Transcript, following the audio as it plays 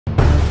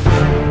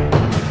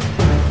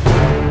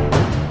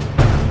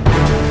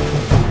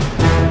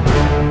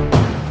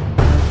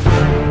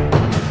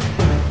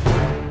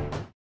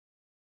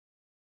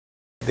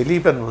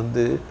திலீபன்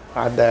வந்து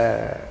அந்த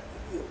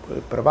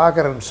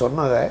பிரபாகரன்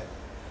சொன்னதை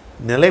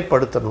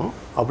நிலைப்படுத்தணும்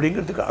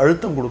அப்படிங்கிறதுக்கு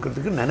அழுத்தம்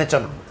கொடுக்கறதுக்கு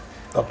நினைச்சணும்.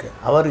 ஓகே,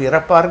 அவர்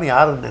இறப்பாருன்னு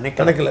யாரும்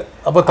நினைக்கல.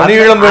 அப்போ தனி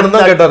ஈழம் வேணும்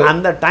தான் கேட்டார்.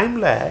 அந்த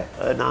டைமில்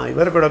நான்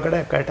இவர் கூட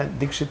கேட்டேன்,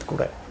 தீக்ஷித்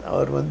கூட.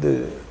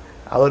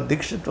 அவர்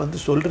தீக்ஷித் வந்து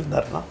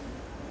சொல்லியிருந்தாருன்னா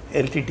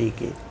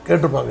LTTEக்கு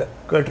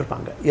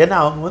கேட்டிருப்பாங்க. ஏன்னா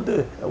அவங்க வந்து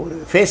ஒரு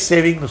ஃபேஸ்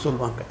சேவிங்னு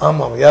சொல்லுவாங்க.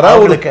 ஆமாம்,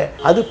 யாராவது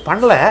அது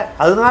பண்ணல,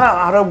 அதனால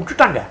அவரை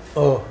விட்டுட்டாங்க.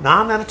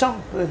 நான் நினச்சோம்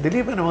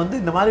திலீபனை வந்து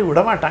இந்த மாதிரி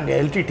விடமாட்டாங்க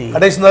LTTE.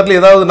 கடைசி நேரத்தில்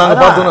ஏதாவது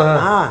நாங்கள் பார்த்தோம்,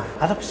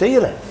 அதை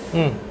செய்யலை.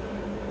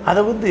 அதை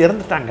வந்து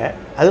இறந்துட்டாங்க.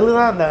 அதில்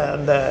தான்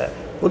அந்த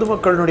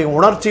பொதுமக்களுடைய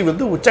உணர்ச்சி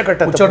வந்து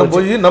உச்சக்கட்டத்தை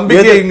போய்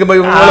நம்பிக்கை இங்கே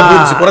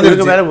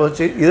மேலே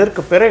போச்சு.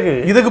 இதுக்கு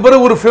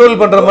பிறகு ஒரு ஃபேவல்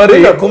பண்ற மாதிரி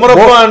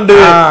குமரபாண்டு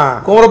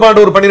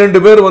ஒரு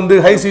 12 பேர் வந்து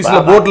ஹை சீஸ்ல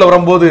போட்ல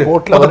வரும்போது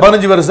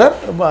 15 பேர் சார்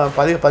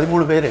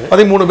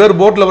 13 பேர்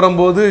போட்ல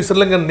வரும்போது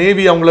ஸ்ரீலங்கன்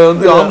நேவி அவங்கள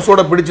வந்து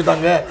ஆர்ம்ஸோட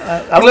பிடிச்சிட்டாங்க.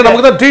 அதுல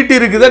நமக்கு தான்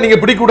ட்ரீட்டி இருக்குதா, நீங்க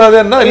பிடிக்க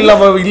கூடாதுன்னா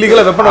இல்ல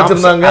இல்லீகலா வெப்பன்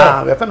வச்சிருந்தாங்க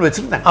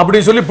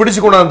அப்படின்னு சொல்லி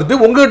பிடிச்சு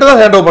கொண்டாந்துட்டு உங்ககிட்ட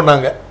தான் ஹேண்ட் ஓவர்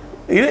பண்ணாங்க.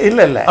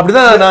 இல்ல இல்ல,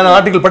 அப்படிதான் நான்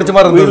ஆர்டிகல் படிச்ச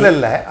மாதிரி இருந்தது.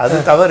 இல்ல அது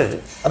தவறு.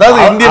 அதாவது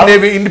Indian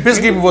navy piece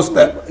keeping force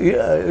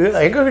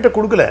எங்க கிட்ட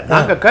கொடுக்கல,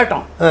 நாங்க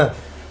கேட்டோம்,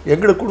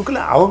 எங்களுக்கு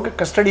கொடுக்கல. அவங்க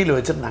கஸ்டடியில்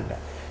வச்சிருந்தாங்க.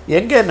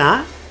 எங்கன்னா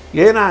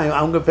ஏன்னா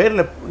அவங்க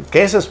பேர்ல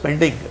கேசஸ்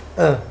பெண்டிங்.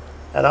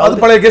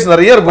 அதாவது பழைய கேஸ்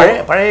நிறைய இருக்கும்,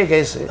 பழைய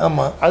கேஸ்.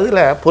 ஆமா,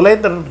 அதுல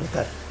புலேந்திரன்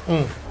இருக்கார்,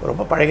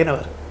 ரொம்ப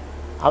பழகினவர்.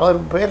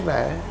 அவர்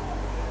பேர்ல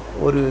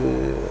ஒரு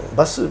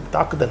பஸ்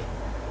தாக்குதல்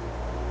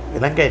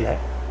இலங்கையில்.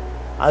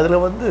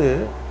 அதுல வந்து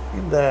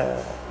இந்த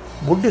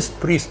புத்திஸ்ட்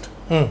ப்ரீஸ்ட்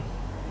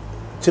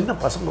சின்ன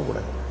பசங்க கூட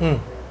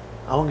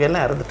அவங்க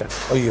எல்லாம் இறந்துட்டாங்க.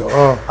 ஐயோ,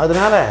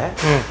 அதனால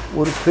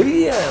ஒரு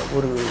பெரிய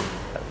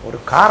ஒரு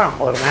காரம்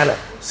அவர் மேலே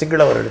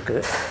சிங்களவர்களுக்கு.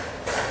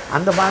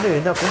 அந்த மாதிரி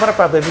இந்த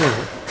குமரப்பா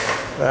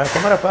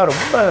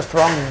ரொம்ப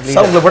ஸ்ட்ராங்,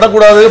 அவங்களை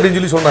விடக்கூடாது அப்படின்னு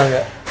சொல்லி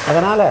சொன்னாங்க.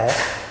 அதனால்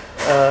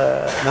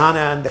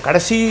நான் அந்த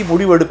கடைசி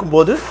முடிவு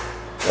எடுக்கும்போது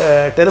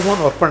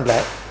டெலிஃபோன் ஒர்க் பண்ணல.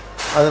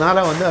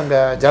 அதனால் வந்து அங்கே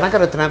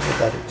ஜனகரத்னன்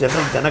இருக்கார்,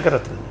 ஜெனரல்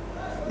ஜனகரத்னன்.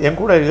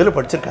 என் கூட இதில்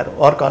படிச்சிருக்காரு,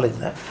 வார்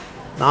காலேஜில்.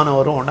 நானும்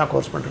அவரும் ஒன்றா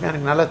கோர்ஸ் பண்ணிருக்கேன்,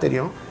 எனக்கு நல்லா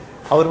தெரியும்.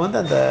 அவர் வந்து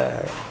அந்த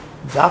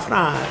ஜாஃப்னா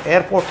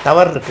ஏர்போர்ட்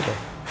டவர் இருக்குது,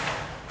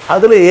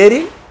 அதில் ஏறி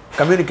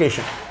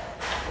கம்யூனிகேஷன்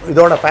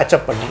இதோட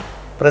பேட்சப் பண்ணி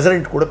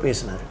பிரசிடெண்ட் கூட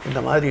பேசினார். இந்த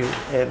மாதிரி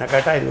என்ன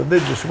கேட்டால் இது வந்து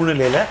இந்த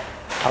சூழ்நிலையில்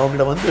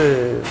அவங்கள வந்து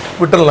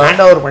விட்டுடலாம்,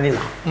 ஹேண்ட் ஓவர்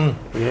பண்ணிடலாம்.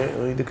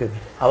 இதுக்கு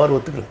அவர்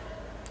ஒத்துக்கல,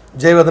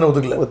 ஜெயவர்தனை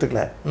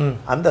ஒத்துக்கல.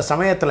 அந்த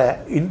சமயத்தில்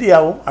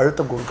இந்தியாவும்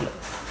அழுத்தம் கொடுக்கல.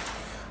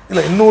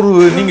 இல்லை, இன்னொரு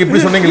நீங்கள்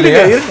இப்படி சொன்னீங்க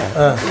இல்லையா,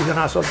 இதை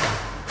நான் சொல்கிறேன்.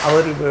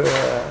 அவர்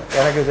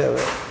எனக்கு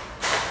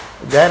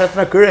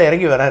ஜெயரத்னா கீழே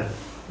இறங்கி வராரு,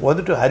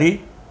 வந்துட்டு ஹரி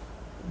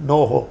நோ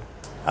ஹோ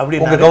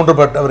அப்படின்னு கவுண்டர்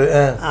பார்ட்.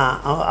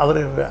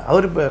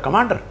 அவர் இப்போ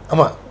கமாண்டர்.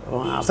 ஆமாம்,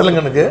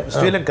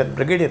 ஸ்ரீலங்கன்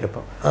பிரிகேடியர்.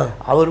 இப்போ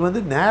அவர்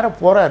வந்து நேராக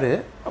போகிறாரு,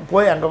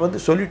 போய் அங்கே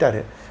வந்து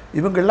சொல்லிட்டாரு,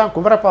 இவங்கெல்லாம்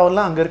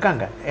குமரப்பாவெல்லாம் அங்கே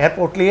இருக்காங்க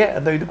ஏர்போர்ட்லேயே,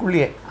 அந்த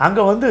இதுக்குள்ளேயே.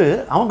 அங்கே வந்து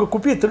அவங்க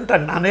குப்பியை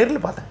திருட்டாங்க, நான்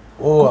நேரில் பார்த்தேன்.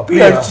 குப்பி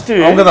அடிச்சுட்டு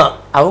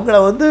அவங்கள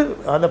வந்து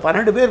அந்த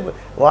 12 பேர்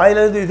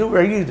வாயிலிருந்து இது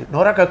வழியுது,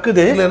 நோரா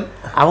கக்குது.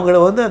 அவங்கள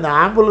வந்து அந்த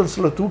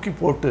ஆம்புலன்ஸில் தூக்கி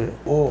போட்டு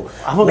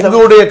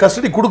அவங்களுடைய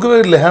கஸ்டடி கொடுக்கவே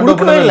இல்லை,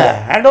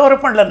 ஹேண்ட்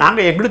ஓவர் பண்ணல.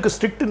 நாங்கள் எங்களுக்கு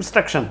ஸ்ட்ரிக்ட்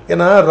இன்ஸ்ட்ரக்ஷன்.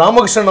 ஏன்னா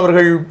ராமகிருஷ்ணன்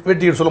அவர்கள்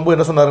பேட்டியில் சொல்லும்போது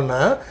என்ன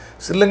சொன்னாருன்னா,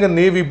 ஸ்ரீலங்கன்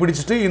நேவி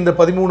பிடிச்சிட்டு இந்த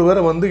 13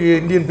 பேரை வந்து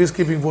இந்தியன் பீஸ்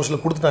கீப்பிங்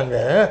ஃபோர்ஸில் கொடுத்துட்டாங்க.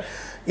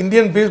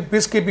 இந்தியன்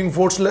பீஸ் கீப்பிங்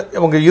ஃபோர்ஸில்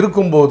அவங்க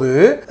இருக்கும்போது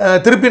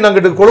திருப்பி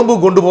நாங்கள் கொழும்பு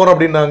கொண்டு போகிறோம்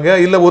அப்படின்னாங்க.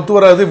 இல்லை ஒத்து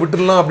வராது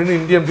விட்டுடலாம் அப்படின்னு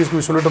இந்தியன் பீஸ்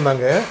கீப்பிங் சொல்லிட்டு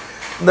இருந்தாங்க.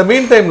 இந்த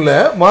மெயின் டைமில்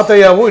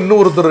மாத்தையாவும் இன்னும்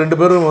ஒருத்தர் 2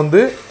 பேரும் வந்து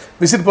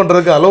விசிட்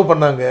பண்ணுறதுக்கு அலோவ்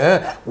பண்ணாங்க.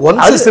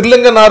 ஒன்ஸ்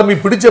ஸ்ரீலங்கன் ஆர்மி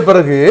பிடிச்ச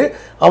பிறகு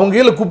அவங்க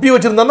கையில் குப்பி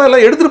வச்சுருந்தாங்கன்னா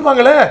எல்லாம்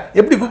எடுத்துருப்பாங்களே.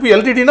 எப்படி குப்பி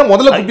LTTEனா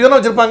முதல்ல குப்பி தானே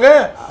வச்சுருப்பாங்க,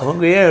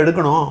 அவங்க ஏன்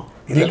எடுக்கணும்?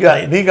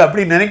 நீங்க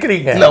அப்படி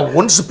நினைக்கிறீங்க? இல்ல,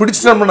 ஒன்ஸ்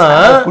பிடிச்சிட்டோம்னா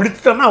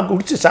அவங்க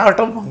குடிச்சு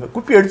சாவட்டும்,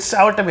 குப்பி அடிச்சு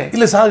சாவட்டமே.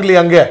 இல்ல சாகலையே,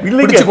 அங்க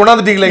பிடிச்சு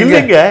கொண்டாந்துட்டீங்களா?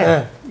 இல்லைங்க,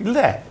 இல்ல.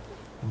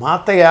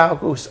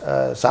 மாத்தையாவுக்கு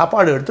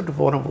சாப்பாடு எடுத்துட்டு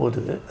போன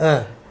போது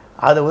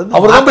அதை வந்து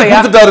அவர் தான்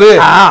கொடுத்துட்டாரு.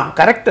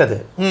 கரெக்ட். அது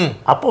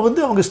அப்போ வந்து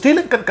அவங்க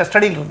ஸ்ரீலங்கன்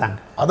கஸ்டடியில் இருந்தாங்க.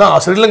 அதான்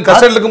ஸ்ரீலங்கன்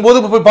கஸ்டடியில்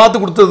இருக்கும்போது போய்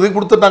பார்த்து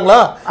கொடுத்துட்டாங்களா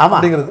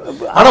அப்படிங்கிறது.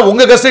 ஆனா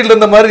உங்க கஸ்டடியில்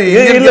இருந்த மாதிரி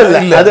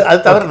இல்ல.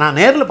 அது தவிர நான்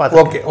நேரில்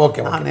பார்த்தேன். ஓகே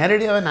ஓகே, நான்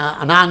நேரடியாகவே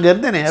நான் அங்கே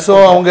இருந்தேன். ஸோ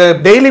அவங்க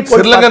டெய்லி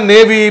ஸ்ரீலங்கன்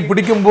நேவி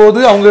பிடிக்கும்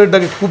போது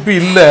அவங்ககிட்ட குப்பி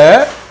இல்லை.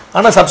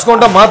 ஆனால்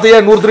சப்ஸ்கவுண்டாக மாத்தையா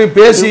இன்னொருத்தரையும்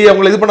பேசி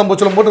அவங்களை இது பண்ண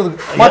போச்சு போட்டு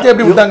மாத்தையா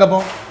எப்படி விட்டாங்க?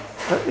 அப்போ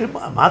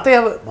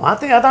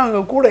மாத்தையா தான்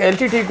அவங்க கூட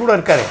LTTE கூட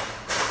இருக்காரு.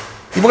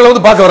 இவங்களை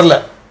வந்து பார்க்க வரல,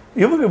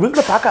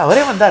 இவங்களை பார்க்க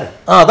அவரே வந்தார்.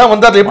 அதான்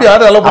வந்தார். எப்படி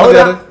யாரும் அலோவ்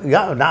பண்ணாரு?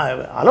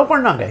 அலோவ்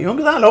பண்ணாங்க,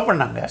 இவங்க தான் அலோவ்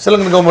பண்ணாங்க,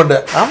 ஸ்ரீலங்கன் கவர்மெண்ட்.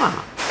 ஆமாம்,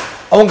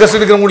 அவங்க கஸ்டடி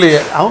இருக்கிறவங்களே.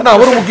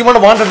 அவரும் முக்கியமான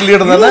வாண்டட்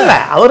லீடர் தானே.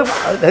 அவர்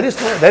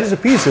there is a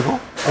peace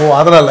இருக்கும். ஓ,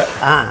 அதனால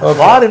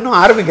வார் இன்னும்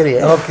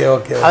ஆரம்பிக்கிறீங்க. Okay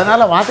okay.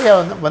 அதனால மாத்தையா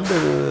வந்து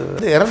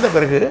இறந்த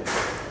பிறகு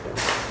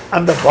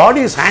அந்த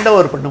பாடிஸ் ஹேண்ட்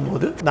ஓவர்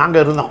பண்ணும்போது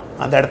நாங்கள் இருந்தோம்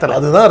அந்த இடத்துல.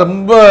 அதுதான்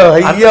ரொம்ப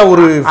ஹையாக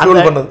ஒரு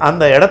ஃபியூல் பண்ணது.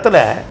 அந்த இடத்துல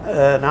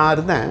நான்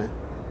இருந்தேன்.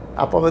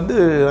 அப்போ வந்து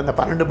அந்த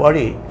 12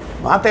 பாடி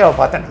மாத்தையாவை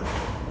பார்த்தேன்.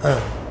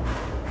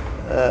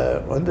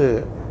 வந்து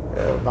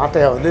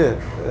மாத்தையா வந்து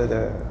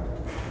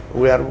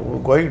we are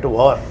going to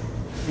war,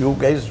 you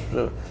guys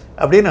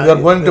அப்படின்னு you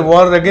are going to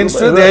war against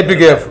the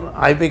IPKF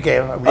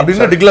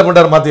அப்படின்னு டிக்ளேர்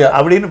பண்ணார் மாத்தியா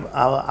அப்படின்னு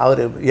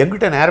அவர்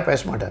எங்கிட்ட நேரம்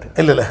பேச மாட்டார்.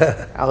 இல்ல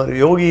அவர்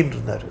யோகின்னு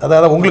இருந்தார்.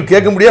 அதாவது உங்களுக்கு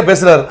கேட்க முடியா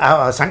பேசுறாரு.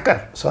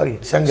 சங்கர்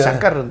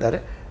சங்கர் இருந்தார்.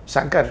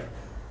 Shankar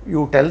you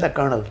tell the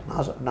kernel.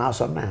 நான்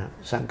சொன்னேன்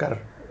சங்கர்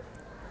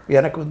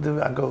எனக்கு வந்து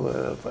அங்கே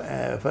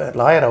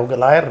லாயர் அவங்க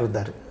லாயர்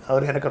இருந்தார்.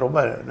 அவர் எனக்கு ரொம்ப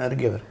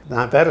நெருங்கியவர்.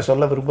 நான் பேரை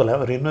சொல்ல விரும்பலை.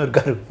 அவர் இன்னும்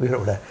இருக்கார்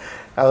உயிரோட.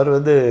 அவர்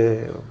வந்து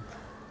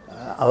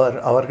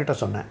அவர்கிட்ட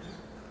சொன்னேன்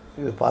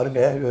இது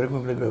பாருங்கள் இவருக்கு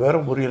உங்களுக்கு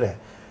விவரம் புரியல.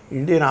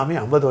 இந்தியன் ஆர்மி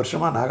 50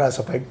 வருஷமாக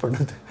நாகாஸை ஃபைட்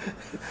பண்ணுது.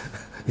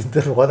 இந்த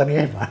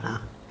ரோதனையே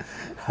வேணாம்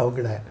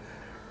அவங்கள.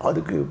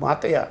 அதுக்கு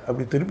மாத்தையா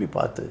அப்படி திரும்பி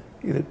பார்த்து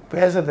இது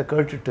பேசுகிறத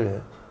கேட்டுட்டு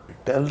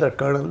டெல் த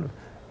கர்னல்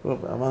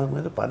அவன்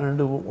வந்து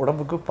 12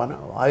 உடம்புக்கு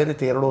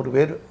 1200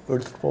 பேர்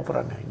எடுத்துகிட்டு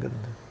போகிறாங்க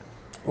இங்கேருந்து.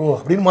 ஓ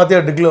அப்படின்னு மாத்தியா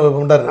டிக்ளேர்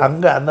பண்ணுறாரு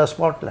அங்கே அந்த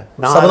ஸ்பாட்டில்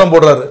சபதம்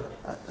போடுறாரு.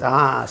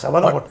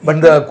 சபதம்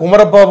இந்த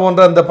குமரப்பா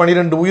போன்ற அந்த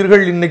 12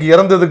 உயிர்கள் இன்னைக்கு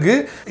இறந்ததுக்கு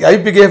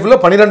IPKFல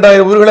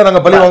 12,000 உயிர்களை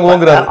நாங்கள் பழி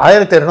வாங்குவோங்கிறாரு.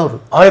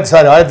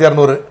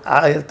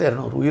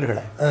 1200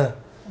 உயிர்களை.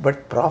 பட்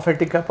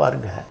ப்ராஃபிட்டிக்காக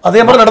பாருங்க அதே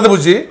மாதிரி நடந்து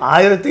போச்சு.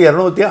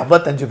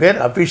 1255 பேர்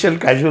அஃபிஷியல்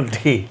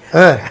கேஷுவலிட்டி.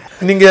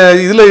 நீங்கள்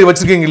இதில்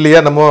வச்சுருக்கீங்க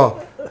இல்லையா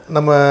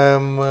நம்ம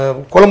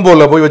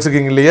கொலம்போவில் போய்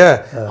வச்சுருக்கீங்க இல்லையா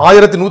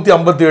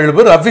 1157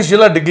 பேர்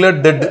அஃபிஷியலாக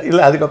டிக்ளேர்ட் டெட்.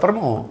 இல்லை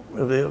அதுக்கப்புறமும்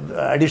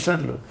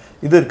அடிஷ்னல்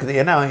இது இருக்குது.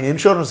 ஏன்னா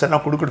இன்சூரன்ஸ்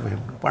எல்லாம் கொடுக்கணுமே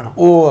பணம்.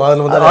 ஓ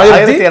அதில் வந்து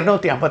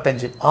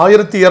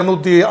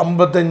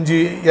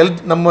 1255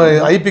 நம்ம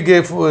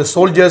IPKF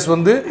சோல்ஜர்ஸ்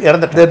வந்து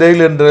இறந்த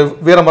டெய்லி என்ற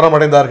வீரமரம்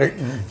அடைந்தார்கள்.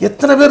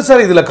 எத்தனை பேர்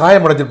சார் இதில்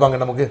காயமடைஞ்சிருப்பாங்க?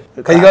 நமக்கு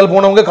கைகால்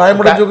போனவங்க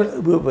காயமடைஞ்சவங்க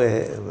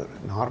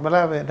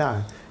நார்மலாக வேணா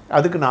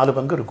அதுக்கு 4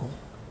 பங்கு இருக்கும்.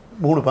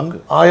 3 பங்கு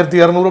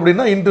 1200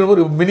 அப்படின்னா இன்று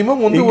ஒரு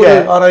மினிமம் வந்து ஒரு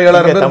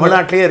 6,000 பேர்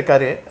தமிழ்நாட்டிலே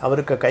இருக்காரு.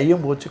 அவருக்கு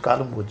கையும் போச்சு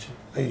காலும் போச்சு.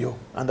 ஐயோ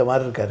அந்த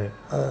மாதிரி இருக்காரு.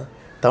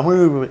 தமிழ்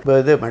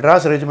இது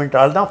மெட்ராஸ் ரெஜிமெண்ட்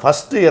ஆள் தான்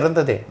ஃபஸ்ட்டு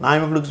இறந்ததே. நான்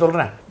இவங்களுக்கு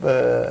சொல்கிறேன் இப்போ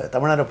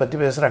தமிழ்நாட்டை பற்றி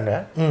பேசுகிறாங்க.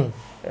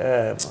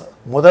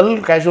 முதல்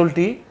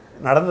கேஷுவலிட்டி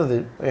நடந்தது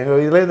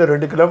எங்கள் இதில் இந்த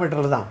 2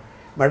 கிலோமீட்டரில் தான்.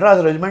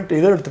 மெட்ராஸ் ரெஜிமெண்ட்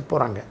இதை எடுத்துகிட்டு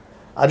போகிறாங்க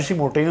அரிசி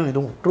மூட்டையும்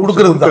இதுவும்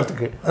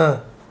கொடுக்குறதுக்கு.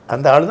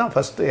 அந்த ஆள் தான்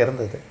ஃபஸ்ட்டு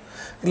இறந்தது.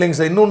 இல்லைங்க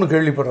சார் இன்னொன்று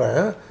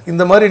கேள்விப்படுறேன்.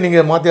 இந்த மாதிரி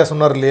நீங்கள் மாத்தியா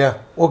சொன்னார் இல்லையா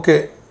okay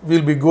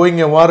will be going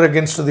a war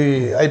against the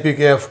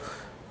IPKF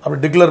அப்படி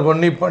டிக்ளேர்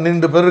பண்ணி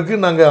 12 பேருக்கு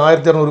நாங்கள்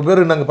 1200 பேர்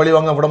நாங்கள் பழி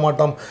வாங்க விட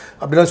மாட்டோம்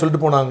அப்படிலாம்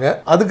சொல்லிட்டு போனாங்க.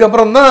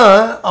 அதுக்கப்புறம் தான்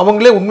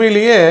அவங்களே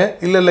உண்மையிலேயே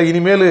இல்லை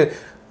இனிமேல்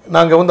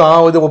நாங்கள் வந்து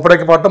இது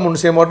ஒப்படைக்க மாட்டோம்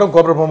ஒன்றும் செய்ய மாட்டோம்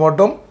கோஆப்ரேட் பண்ண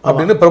மாட்டோம்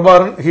அப்படின்னு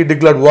Prabhakaran he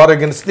declared war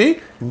against the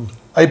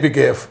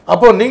IPKF.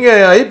 அப்போ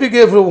நீங்கள்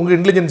IPKF உங்கள்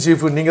இன்டெலிஜென்ஸ்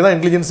சீஃப் நீங்கள் தான்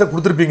இன்டெலிஜென்ஸை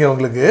கொடுத்துருப்பீங்க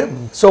அவங்களுக்கு.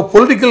 ஸோ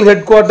பொலிட்டிக்கல்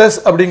ஹெட் குவார்ட்டர்ஸ்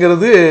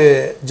அப்படிங்கிறது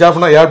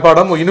ஜாஃப்னா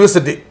யாழ்ப்பாணம்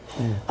யூனிவர்சிட்டி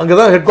அங்கே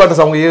தான் ஹெட்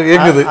குவார்ட்டர்ஸ் அவங்க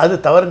இயங்குது. அது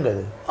தவறுங்க.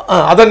 அது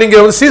அதை நீங்க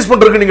வந்து சீஸ்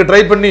பண்றதுக்கு நீங்க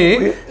ட்ரை பண்ணி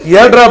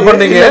ஏர்ட்ராப்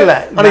பண்ணீங்க.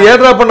 ஆனா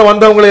ஏர்ட்ராப் பண்ண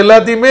வந்தவங்க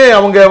எல்லாத்தையுமே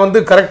அவங்க வந்து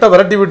கரெக்டா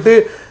விரட்டி விட்டு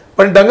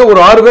பண்ணிட்டாங்க. ஒரு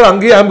 6 பேர்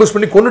அங்கேயே ஆம்புஷ்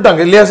பண்ணி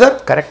கொன்னுட்டாங்க இல்லையா சார்?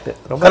 கரெக்ட்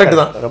கரெக்ட்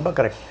தான் ரொம்ப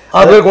கரெக்ட்.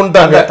 6 பேர்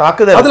கொன்னுட்டாங்க.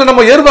 அதுல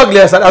நம்ம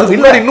எதிர்பார்க்கலையா சார்? அதுக்கு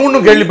முன்னாடி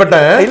இன்னொன்னு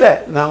கேள்விப்பட்டேன். இல்ல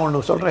நான்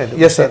ஒன்று சொல்றேன்.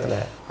 எஸ் சார்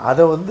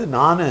அதை வந்து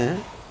நான்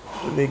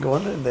இங்க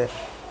வந்து இந்த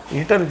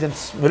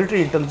இன்டெலிஜென்ஸ்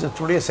மிலிட்டரி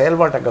இன்டெலிஜென்ஸ் உடைய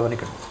செயல்பாட்டை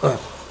கவனிக்கணும்.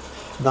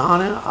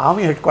 நான்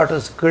ஆர்மி ஹெட்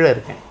குவார்ட்டர்ஸ் கீழே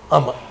இருக்கேன்.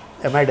 ஆமா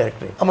MI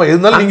டைரக்டர். ஆமா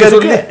இருந்தாலும் நீங்க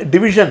சொல்லி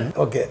டிவிஷன்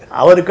ஓகே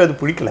அவருக்கு அது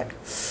பிடிக்கல.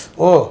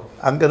 ஓ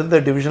அங்க இருந்த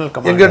டிவிஷனல்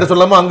கமாண்ட் எங்கிட்ட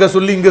சொல்லாம அங்க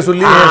சொல்லி இங்க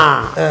சொல்லி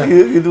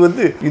இது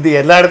வந்து இது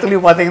எல்லா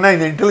இடத்துலயும் பாத்தீங்கன்னா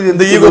இந்த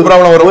இன்டெலிஜென்ஸ் ஈகோ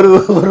ப்ராப்ளம்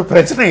ஒரு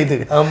பிரச்சனை இது.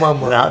 ஆமா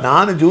ஆமா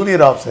நான்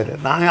ஜூனியர் ஆஃபீஸர்.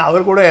 நாங்கள்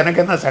அவர் கூட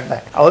எனக்கு என்ன சண்டை.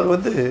 அவர்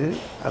வந்து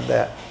அந்த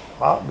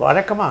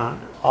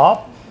வழக்கமாக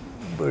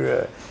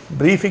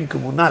ப்ரீஃபிங்க்கு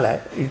முன்னால்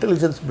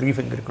இன்டெலிஜென்ஸ்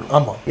ப்ரீஃபிங் இருக்கணும்.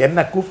 ஆமாம்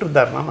என்னை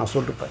கூப்பிட்டுருந்தாருன்னா நான்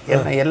சொல்லிருப்பேன்.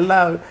 என்னை எல்லா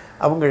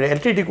அவங்க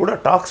LTTE கூட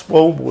டாக்ஸ்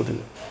போகும்போது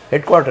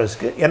ஹெட்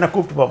குவார்ட்டர்ஸ்க்கு என்னை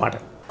கூப்பிட்டு போக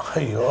மாட்டேன்.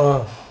 ஐயோ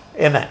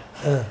என்ன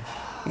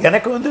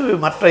எனக்கு வந்து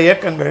மற்ற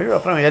இயக்கங்கள்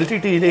அப்புறம்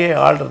LTTEலேயே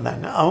ஆள்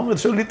இருந்தாங்க.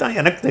 அவங்க சொல்லித்தான்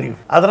எனக்கு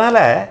தெரியும்.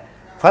 அதனால்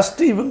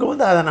ஃபஸ்ட்டு இவங்க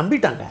வந்து அதை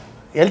நம்பிட்டாங்க.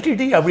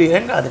 LTTE அப்படி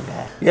இயங்காதுங்க.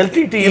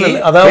 LTTE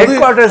அதாவது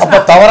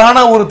தவறான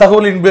ஒரு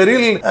தகவலின்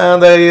பேரில்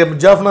அந்த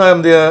ஜாஃப்னா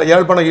இந்த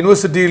யாழ்ப்பாணம்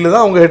யூனிவர்சிட்டியில்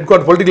தான் அவங்க head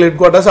quarter political head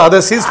quarters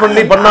அதை சீஸ்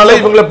பண்ணாலே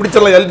இவங்களை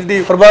பிடிச்சிடலாம் LTTE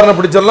பிரபாகரனை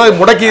பிடிச்சிடலாம்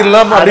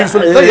முடக்கிடலாம் அப்படின்னு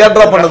சொல்லிட்டு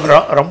ஏர்ட்ராப்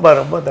பண்ணது ரொம்ப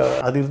ரொம்ப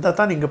அது இருந்தால்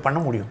தான் நீங்கள் பண்ண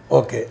முடியும்.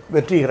 ஓகே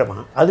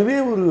வெற்றிகரமாக. அதுவே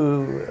ஒரு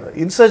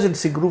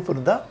இன்சர்ஜென்சி குரூப்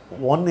இருந்தால்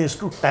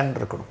 1:10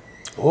 இருக்கணும்.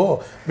 ஓ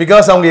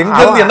பிகாஸ் அவங்க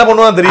எங்கேருந்து என்ன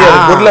பண்ணுவாங்க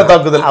தெரியாது. கொரில்லா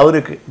தாக்குதல்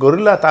அவருக்கு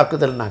கொரில்லா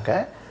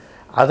தாக்குதல்னாக்க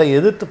அதை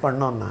எதிர்த்து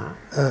பண்ணோம்னா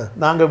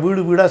நாங்கள்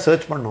வீடு வீடாக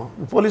சர்ச் பண்ணோம்.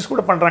 போலீஸ்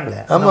கூட பண்ணுறாங்களே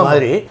அந்த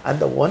மாதிரி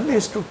அந்த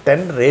 1:10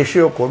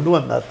 ரேஷியோ கொண்டு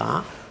வந்தால் தான்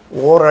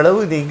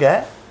ஓரளவு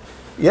நீங்கள்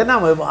ஏன்னா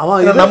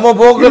அவன் நம்ம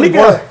போக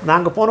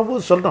நாங்கள்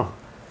போனபோது சொல்கிறோம்.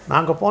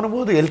 நாங்கள்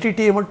போனபோது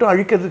LTTE மட்டும்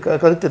அழிக்கிறதுக்கு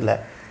கருத்து இல்லை.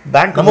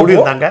 பேங்க்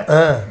மூடிருந்தாங்க.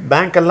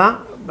 பேங்க்கெல்லாம்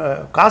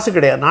காசு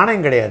கிடையாது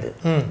நாணயம் கிடையாது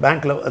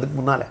பேங்க்கில் அதுக்கு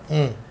முன்னால்.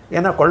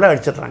 ஏன்னா கொள்ளை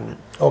அடிச்சிடுறாங்க.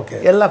 ஓகே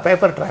எல்லா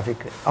பேப்பர்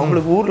டிராஃபிக்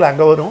அவங்களுக்கு ஊரில்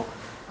அங்கே வரும்.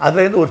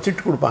 அதுலேருந்து ஒரு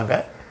சிட்டு கொடுப்பாங்க.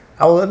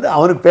 அவங்க வந்து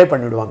அவனுக்கு பே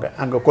பண்ணிவிடுவாங்க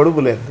அங்கே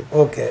கொழும்புலேருந்து.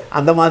 ஓகே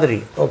அந்த மாதிரி.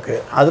 ஓகே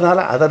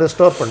அதனால் அதை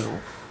ரெஸ்டோர்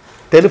பண்ணோம்.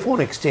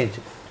 டெலிஃபோன் எக்ஸ்சேஞ்ச்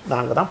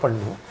நாங்கள் தான்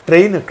பண்ணோம்.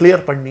 ட்ரெயினை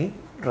கிளியர் பண்ணி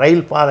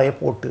ரயில் பாதையை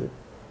போட்டு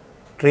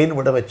ட்ரெயின்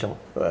விட வச்சோம்.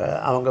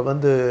 அவங்க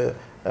வந்து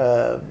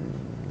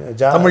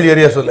தமிழ்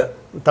ஏரியா சொல்ல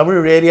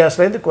தமிழ்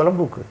ஏரியாஸ்லேருந்து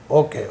கொலம்புக்கு.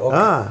 ஓகே.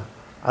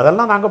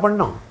 அதெல்லாம் நாங்கள்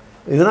பண்ணோம்.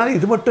 இதனால்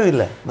இது மட்டும்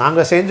இல்லை,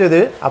 நாங்கள் செஞ்சது.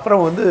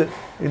 அப்புறம் வந்து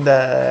இந்த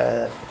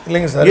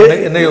இல்லைங்க சார்,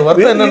 என்ன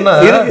வருத்தம் என்னன்னா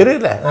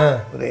இல்லை,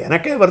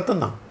 எனக்கே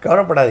வருத்தம் தான்,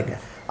 கவலைப்படாதீங்க.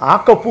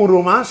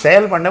 ஆக்கப்பூர்வமாக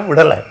செயல் பண்ண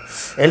விடலை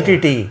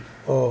LTTE.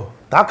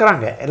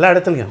 தாக்குறாங்க எல்லா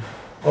இடத்துலையும்.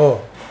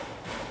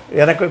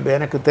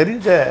 எனக்கு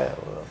தெரிஞ்ச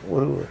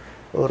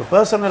ஒரு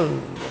பர்சனல்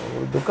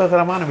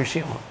துக்ககரமான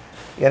விஷயம்,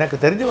 எனக்கு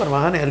தெரிஞ்ச ஒரு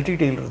மகன்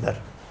LTTEயில் இருந்தார்.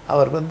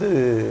 அவர் வந்து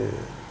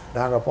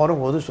நாங்கள்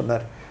போகும்போது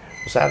சொன்னார்,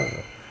 சார்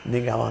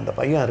நீங்கள் அவன் அந்த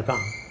பையன்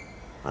இருக்கான்,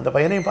 அந்த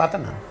பையனையும்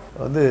பார்த்தேன் நான்,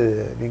 வந்து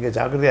நீங்கள்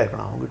ஜாக்கிரதையாக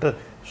இருக்கணும், அவங்ககிட்ட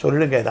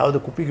சொல்லிடுங்க, ஏதாவது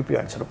குப்பி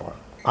அடிச்சிருப்பான்.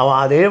 அவன்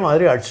அதே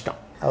மாதிரி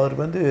அடிச்சிட்டான். அவர்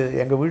வந்து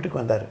எங்கள்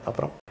வீட்டுக்கு வந்தார்.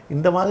 அப்புறம்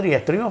இந்த மாதிரி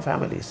எத்தனையோ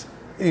ஃபேமிலிஸ்.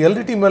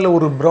 LTTE மேலே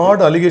ஒரு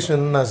ப்ராட் அலிகேஷன்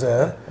என்னன்னா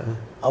சார்,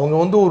 அவங்க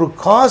வந்து ஒரு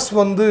காஸ்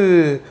வந்து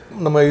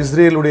நம்ம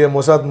இஸ்ரேலுடைய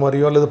மொசாத்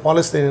மாதிரியோ அல்லது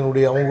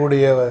பாலஸ்தீனுடைய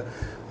அவங்களுடைய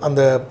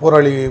அந்த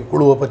போராளி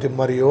குழுவை பற்றி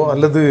மாதிரியோ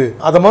அல்லது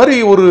அதை மாதிரி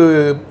ஒரு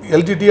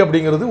LTTE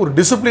அப்படிங்கிறது ஒரு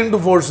டிசிப்ளின்டு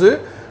ஃபோர்ஸு,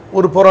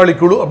 ஒரு போராளி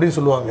குழு அப்படின்னு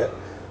சொல்லுவாங்க.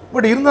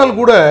 பட்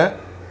இருந்தாலும் கூட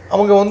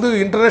அவங்க வந்து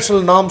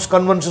இன்டர்நேஷ்னல் நார்ம்ஸ்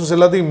கன்வென்ஷன்ஸ்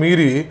எல்லாத்தையும்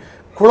மீறி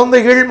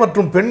குழந்தைகள்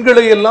மற்றும்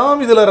பெண்களை எல்லாம்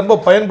இதில் ரொம்ப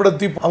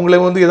பயன்படுத்தி அவங்கள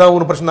வந்து ஏதாவது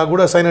ஒரு பிரச்சனை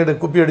கூட சைனைடு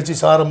குப்பி அடித்து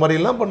சார மாதிரி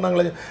எல்லாம்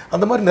பண்ணாங்களே.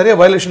 அந்த மாதிரி நிறைய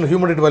வயலேஷன்,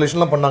 ஹியூமன் ரைட்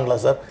வயலேஷன்லாம் பண்ணாங்களா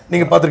சார்?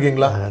 நீங்கள்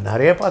பார்த்துருக்கீங்களா?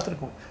 நிறைய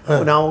பார்த்துருக்கோம்.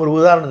 நான் ஒரு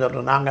உதாரணம்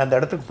சொல்கிறேன். நாங்கள் அந்த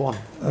இடத்துக்கு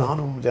போனோம்,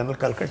 நானும்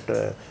ஜெனரல் கல்கட்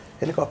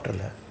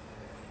ஹெலிகாப்டரில்.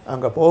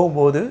 அங்கே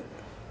போகும்போது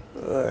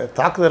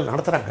தாக்குதல்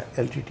நடத்துகிறாங்க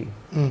LTTE.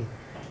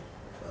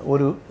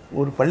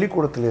 ஒரு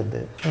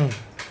பள்ளிக்கூடத்துலேருந்து,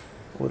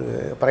 ஒரு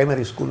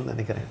பிரைமரி ஸ்கூல்னு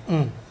நினைக்கிறேன்,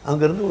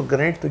 அங்கேருந்து ஒரு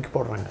கிரனைட் தூக்கி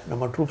போடுறாங்க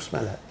நம்ம ட்ரூப்ஸ்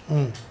மேலே.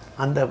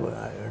 அந்த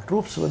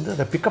ட்ரூப்ஸ் வந்து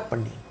அதை பிக்கப்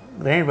பண்ணி,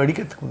 கிரனைட்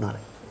வெடிக்கிறதுக்கு முன்னாடி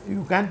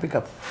யூ கேன்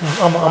பிக்கப்,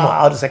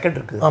 6 செகண்ட்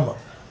இருக்குது.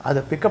 அதை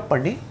பிக்கப்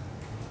பண்ணி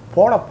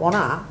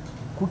போனால்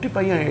குட்டி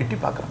பையன் எட்டி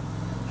பார்க்குறான்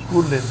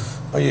ஸ்கூல்லேருந்து.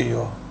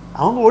 ஐயோ,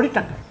 அவங்க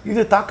ஓடிட்டாங்க.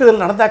 இது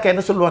தாக்குதல் நடந்தாக்க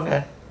என்ன சொல்லுவாங்க?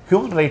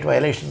 ஹியூமன் ரைட்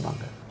வயலேஷன்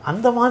வாங்க.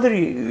 அந்த மாதிரி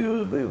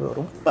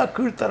ரொம்ப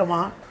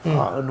கீழ்த்தரமாக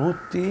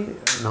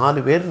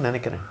 104 பேர்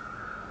நினைக்கிறேன்.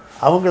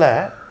 அவங்கள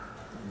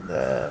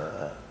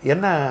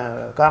என்ன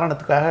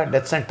காரணத்துக்காக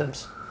டெத்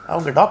சென்டென்ஸ்,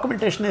 அவங்க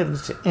டாக்குமெண்டேஷனே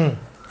இருந்துச்சு.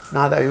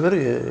 நான் அதை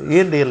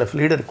ENDLF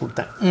லீடர்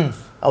கொடுத்தேன்,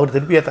 அவர்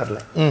திருப்பியே தரல.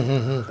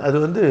 அது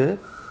வந்து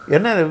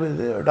என்ன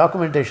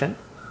documentation,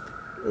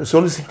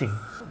 சொலிசிட்டிங்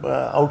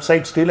out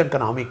side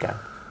Sri Lankan army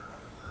camp,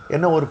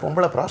 என்ன ஒரு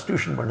பொம்பளை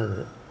ப்ராஸ்டியூஷன்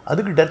பண்ணுது,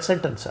 அதுக்கு டெத்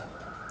சென்டென்ஸா?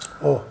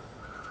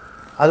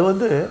 அது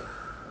வந்து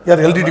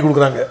யார் LTTE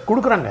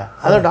கொடுக்குறாங்க.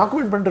 அதை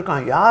டாக்குமெண்ட்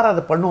பண்ணிருக்கான். யார்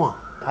அதை பண்ணுவான்?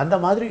 அந்த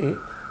மாதிரி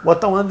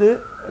மொத்தம் வந்து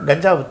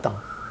கஞ்சா வித்தான்,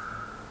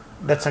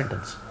 டெத்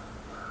சென்டென்ஸ்.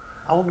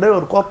 அவங்களே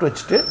ஒரு கோர்ட்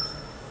வச்சுட்டு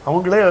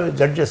அவங்களே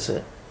ஜட்ஜஸ்ஸு.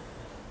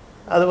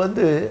 அது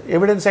வந்து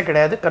எவிடன்ஸே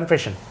கிடையாது,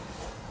 கன்ஃபெஷன்.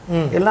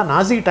 எல்லாம்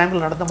நாசி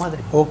டைமில் நடந்த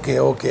மாதிரி. ஓகே.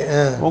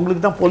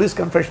 உங்களுக்கு தான் போலீஸ்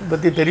கன்ஃபெஷன்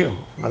பற்றி தெரியும்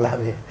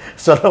நல்லாவே,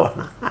 சொல்ல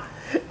வேணாம்.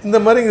 இந்த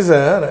மாதிரிங்க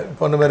சார்.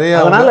 இப்போ நிறைய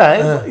அதனால்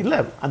இல்லை,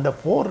 அந்த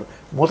போர்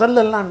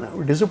முதல்லலாம்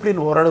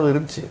டிசிப்ளின் ஓரளவு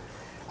இருந்துச்சு.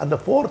 அந்த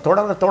போர்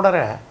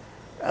தொடர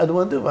அது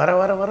வந்து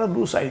வர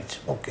லூஸ் ஆயிடுச்சு.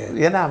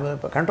 ஏன்னா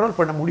இப்போ கண்ட்ரோல்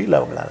பண்ண முடியல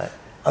அவங்களால.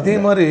 அதே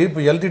மாதிரி இப்போ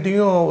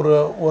LTTEயும்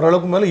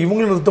ஓரளவுக்கு மேலே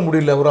இவங்களும் நிறுத்த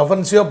முடியல. ஒரு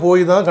அஃபென்சிவாக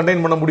போய் தான்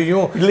கண்டெயின் பண்ண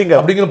முடியும். இல்லைங்க,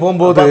 அப்படிங்கிற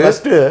போகும்போது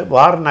ஃபஸ்ட்டு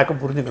வார்னாக்க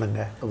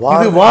புரிஞ்சுக்கணுங்க.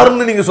 இது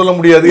வார்னு நீங்கள் சொல்ல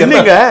முடியாது.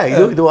 இல்லைங்க,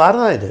 இது வார்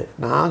தான். இது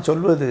நான்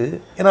சொல்வது,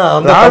 ஏன்னா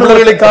அந்த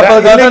தமிழர்களை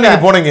காப்பாற்ற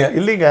நீங்கள் போனீங்க.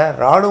 இல்லைங்க,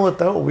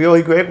 இராணுவத்தை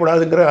உபயோகிக்கவே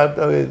கூடாதுங்கிற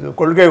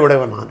கொள்கை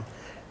உடையவன் நான்.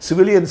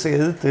 சிவிலியன்ஸை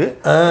எதிர்த்து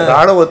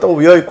இராணுவத்தை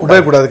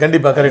உபயோகிக்கூடாது.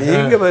 கண்டிப்பாக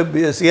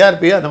நீங்கள்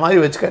CRP அந்த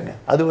மாதிரி வச்சுக்கோங்க.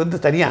 அது வந்து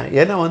தனியாக.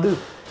 ஏன்னா வந்து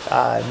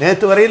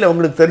நேற்று வரையில்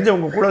உங்களுக்கு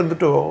தெரிஞ்சவங்க கூட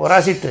இருந்துட்டு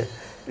வராசிட்டு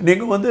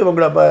நீங்கள் வந்து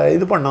உங்களை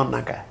இது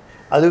பண்ணோன்னாக்க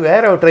அது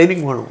வேறு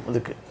ட்ரைனிங் வேணும்.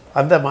 அதுக்கு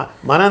அந்த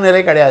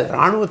மனநிலை கிடையாது.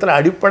 இராணுவத்தில்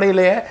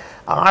அடிப்படையிலேயே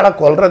ஆளை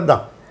கொல்றது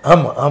தான்.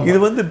 இது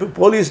வந்து இப்போ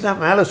போலீஸ்னால்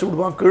மேலே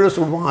சுடுவான், கீழே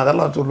சுடுவான்,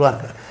 அதெல்லாம்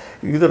சொல்லுவாங்க.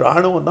 இது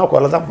இராணுவம் தான்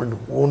கொலை தான்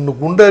பண்ணும். ஒன்று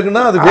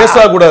குண்டாக்குன்னா அது வேஸ்ட்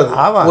ஆகக்கூடாது.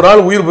 ஆமாம், ஒரு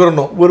ஆள் உயிர்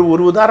பெறணும்.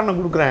 ஒரு உதாரணம்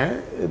கொடுக்குறேன்.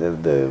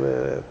 இந்த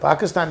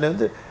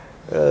பாகிஸ்தான்லேருந்து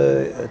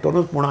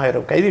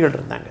 93,000 கைதிகள்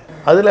இருந்தாங்க.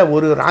 அதில்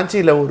ஒரு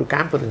ராஞ்சியில் ஒரு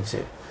கேம்ப்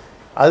இருந்துச்சு.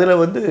 அதில்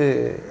வந்து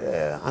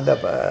அந்த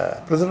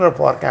பிரிசனர் ஆஃப்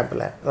வார்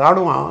கேம்பில்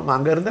இராணுவம்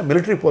அங்கே இருந்த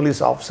மிலிட்ரி போலீஸ்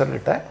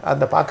ஆஃபீஸர்கிட்ட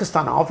அந்த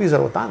பாகிஸ்தான்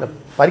ஆஃபீஸரை தான் அந்த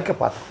பறிக்க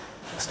பார்த்தோம்,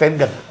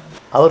 ஸ்டென்கன்.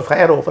 அவர்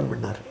ஃபயர் ஓப்பன்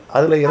பண்ணார்.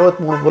 அதில்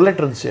 23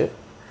 புல்லட் இருந்துச்சு,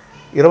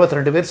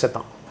 22 பேர்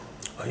செத்தான்.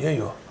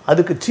 ஐயோ,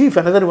 அதுக்கு சீஃப்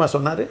என்ன தெரியுமா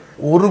சொன்னார்?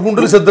 ஒரு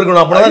குண்டில்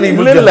செத்துருக்கணும். அப்படின்னா நீ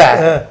இல்லை,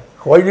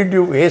 why did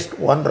you waste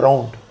one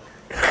round?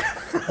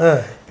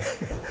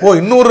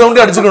 இன்னொரு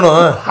ரவுண்டே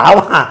அடிச்சுக்கணும்.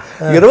 அவன்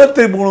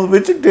 23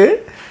 வச்சுட்டு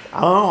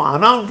அவன்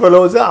அனாம்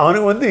ஃபெலோஸ்,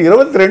 அவனுக்கு வந்து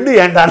 22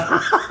 ஏண்டான்.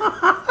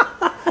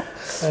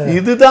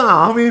 இதுதான்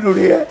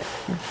ஆமீனுடைய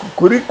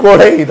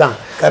குறிக்கோளை. தான்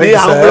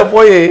அவங்கள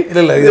போய்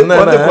இல்லை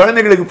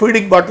குழந்தைங்களுக்கு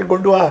ஃபீடிங் பாட்டில்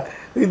கொண்டு வா,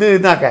 இது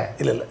இதாக்க.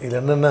 இல்லை இது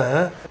என்னென்னா,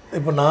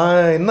 இப்போ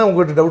நான் என்ன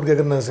உங்கள்கிட்ட டவுட்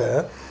கேட்குறேன்னா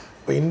சார்,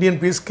 இப்போ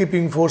இந்தியன் பீஸ்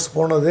கீப்பிங் ஃபோர்ஸ்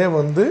போனதே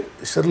வந்து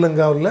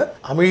ஸ்ரீலங்காவில்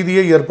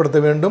அமைதியை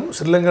ஏற்படுத்த வேண்டும்,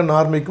 ஸ்ரீலங்கன்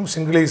ஆர்மிக்கும்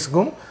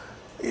சிங்களைஸுக்கும்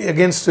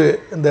எகென்ஸ்ட்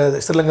இந்த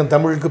ஸ்ரீலங்கன்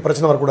தமிழுக்கு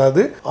பிரச்சனை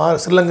வரக்கூடாது,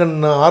 ஸ்ரீலங்கன்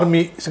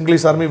ஆர்மி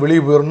சிங்களீஸ் ஆர்மி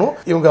வெளியே போயிடணும்,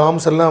 இவங்க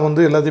ஆர்ம்ஸ் எல்லாம்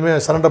வந்து எல்லாத்தையுமே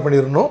சரண்டர்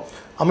பண்ணிடணும்,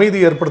 அமைதி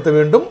ஏற்படுத்த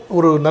வேண்டும்,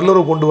 ஒரு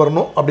நல்லுறவு கொண்டு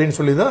வரணும் அப்படின்னு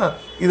சொல்லி தான்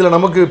இதில்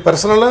நமக்கு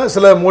பர்சனலாக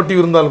சில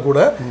மோட்டிவ் இருந்தாலும்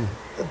கூட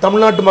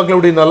தமிழ்நாட்டு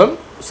மக்களுடைய நலன்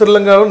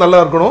ஸ்ரீலங்காவும் நல்லா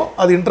இருக்கணும்,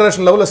 அது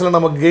இன்டர்நேஷ்னல் லெவலில் சில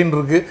நமக்கு கெயின்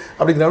இருக்குது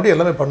அப்படிங்கிற அப்படி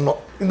எல்லாமே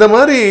பண்ணோம். இந்த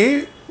மாதிரி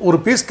ஒரு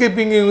பீஸ்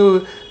கீப்பிங்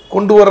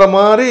கொண்டு வர்ற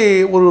மாதிரி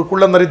ஒரு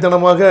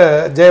குள்ளந்தரித்தனமாக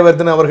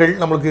ஜெயவர்தன் அவர்கள்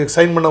நம்மளுக்கு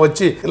சைன் பண்ண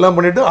வச்சு எல்லாம்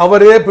பண்ணிட்டு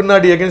அவரே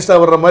பின்னாடி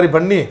எகென்ஸ்டாக வர்ற மாதிரி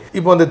பண்ணி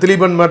இப்போ அந்த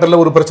திலீபன்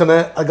மேட்டரில் ஒரு பிரச்சனை,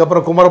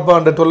 அதுக்கப்புறம் குமரப்பா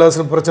அண்ட்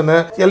 12 பிரச்சனை,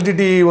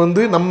 LTTE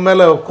வந்து நம்ம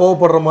மேலே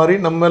கோவப்படுற மாதிரி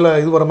நம்ம மேலே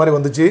இது வர மாதிரி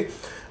வந்துச்சு.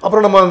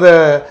 அப்புறம் நம்ம அந்த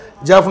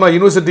ஜாஃப்னா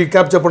யூனிவர்சிட்டி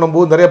கேப்சர்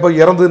பண்ணும்போது நிறைய பேர்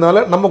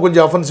இறந்ததுனால நம்ம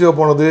கொஞ்சம் அஃபென்சிவாக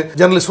போனது.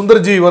 ஜெனரல்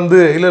சுந்தர்ஜி வந்து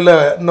இல்லை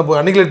நம்ம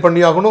அனிகுலேட்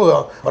பண்ணி ஆகணும்,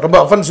 ரொம்ப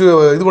அஃபென்சிவ்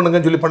இது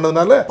பண்ணுங்கன்னு சொல்லி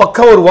பண்ணதுனால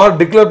பக்கா ஒரு வார்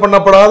டிக்ளேர்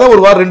பண்ணப்படாத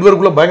ஒரு வார் 2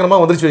 பேருக்குள்ள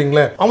பயங்கரமாக வந்துருச்சு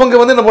வைங்களேன்.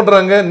 அவங்க வந்து என்ன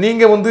பண்ணுறாங்க,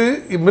 நீங்கள் வந்து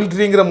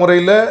மிலிட்ரிங்கிற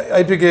முறையில்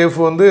IPKF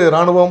வந்து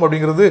ராணுவம்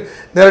அப்படிங்கிறது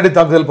நேரடி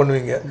தாக்குதல்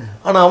பண்ணுவீங்க,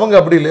 ஆனால் அவங்க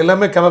அப்படி இல்லை,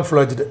 எல்லாமே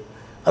கேமப்ஃப்ளாஜ்டு.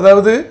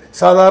 அதாவது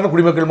சாதாரண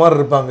குடிமக்கள் மாதிரி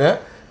இருப்பாங்க,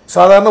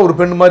 சாதாரண ஒரு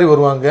பெண் மாதிரி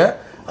வருவாங்க,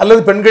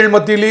 அல்லது பெண்கள்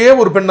மத்தியிலேயே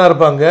ஒரு பெண்ணாக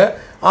இருப்பாங்க,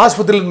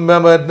 ஆஸ்பத்திரியில்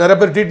நிறைய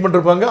பேர் ட்ரீட்மெண்ட்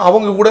இருப்பாங்க,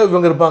 அவங்க கூட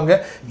இவங்க இருப்பாங்க.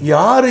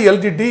 யார்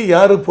LTTE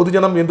யார்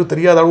பொதுஜனம் என்று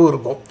தெரியாத அளவு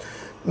இருக்கும்.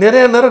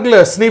 நிறைய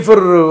நேரங்களில்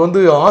ஸ்னீஃபர் வந்து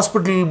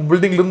ஹாஸ்பிட்டல்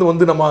பில்டிங்லேருந்து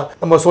வந்து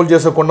நம்ம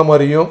சோல்ஜர்ஸை கொண்ட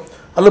மாதிரியும்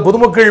அல்லது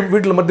பொதுமக்கள்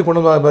வீட்டில் மட்டும்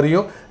கொண்ட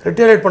மாதிரியும்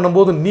ரிட்டையர்ட்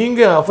பண்ணும்போது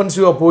நீங்கள்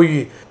அஃபென்சிவாக போய்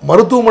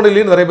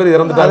மருத்துவமனையிலேயும் நிறைய பேர்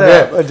இறந்துட்டாங்க,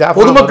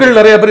 பொதுமக்கள்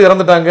நிறைய பேர்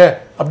இறந்துட்டாங்க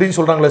அப்படின்னு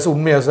சொல்கிறாங்களே சார்,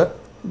 உண்மையா சார்?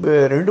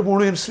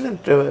 2-3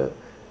 இன்சிடென்ட்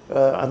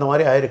அந்த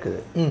மாதிரி ஆயிருக்குது.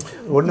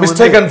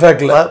 மிஸ்டேக் அண்ட்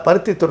ஃபேக்ட்ல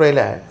பருத்தி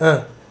துறையில்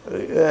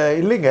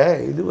இல்லைங்க,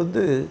 இது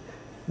வந்து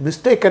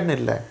மிஸ்டேக்கன்னு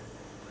இல்லை,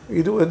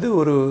 இது வந்து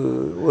ஒரு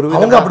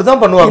அவங்க அப்படி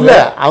தான் பண்ணுவாங்க. இல்லை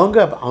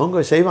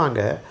அவங்க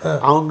செய்வாங்க,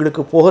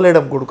 அவங்களுக்கு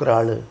புகலிடம் கொடுக்குற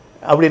ஆள்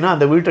அப்படின்னா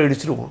அந்த வீட்டை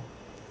இடிச்சிருவோம்.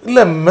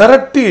 இல்லை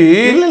மிரட்டி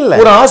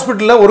ஒரு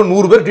ஹாஸ்பிட்டலில் ஒரு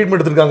 100 பேர்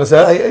ட்ரீட்மெண்ட் எடுத்திருக்காங்க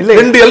சார்.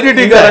 2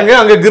 LTTE காரங்க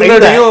அங்கே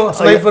கிரனேடையும்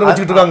ஸ்னைப்பர்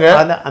வச்சுட்டு இருக்காங்க.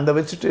 அந்த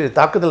வச்சுட்டு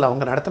தாக்குதல்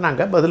அவங்க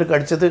நடத்தினாங்க, பதிலுக்கு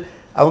அடிச்சது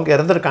அவங்க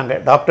இறந்துருக்காங்க.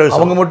 டாக்டர்ஸ்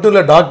அவங்க மட்டும்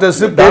இல்லை,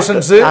 டாக்டர்ஸ்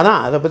பேஷண்ட்ஸ். அதான்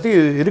அதை பற்றி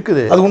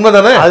இருக்குது, அது உண்மை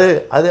தானே?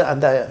 அது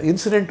அந்த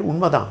இன்சிடென்ட்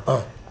உண்மை தான்.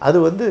 அது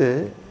வந்து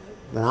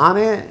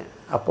நானே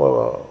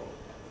அப்போது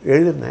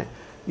எழுதினேன்,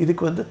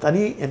 இதுக்கு வந்து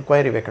தனி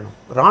என்கொயரி வைக்கணும்.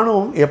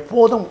 இராணுவம்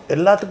எப்போதும்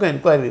எல்லாத்துக்கும்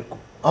என்கொயரி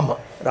இருக்கும். ஆமாம்,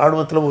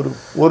 ராணுவத்தில்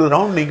ஒரு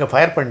ரவுண்ட் நீங்கள்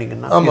ஃபயர்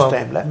பண்ணிங்கன்னா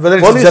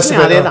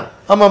அதே தான்.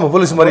 ஆமாம்,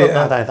 போலீஸ் மாதிரி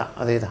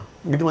அதே தான்.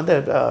 இது வந்து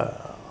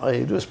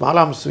இது ஸ்மால்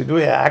ஆர்ம்ஸ்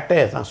இதுவே ஆக்டே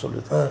தான்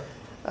சொல்லுது,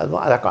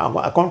 அதுவும் அதை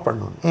அக்கௌண்ட்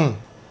பண்ணணும்.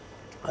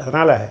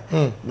 அதனால்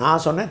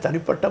நான் சொன்னேன்,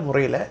 தனிப்பட்ட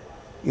முறையில்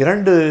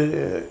 2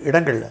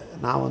 இடங்களில்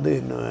நான் வந்து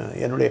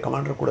என்னுடைய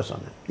கமாண்டர் கூட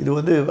சொன்னேன், இது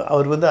வந்து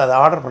அவர் வந்து அதை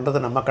ஆர்டர்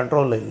பண்ணுறது நம்ம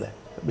கண்ட்ரோலில் இல்லை,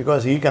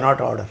 பிகாஸ் ஈ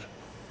கேனாட் ஆர்டர்,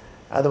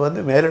 அதை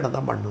வந்து மேலிடம்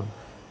தான் பண்ணணும்.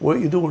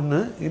 இது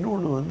ஒன்று.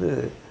 இன்னொன்று வந்து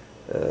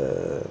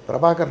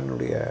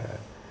பிரபாகரனுடைய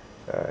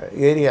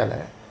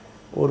ஏரியாவில்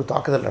ஒரு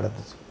தாக்குதல்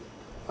நடந்தது.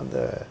 அந்த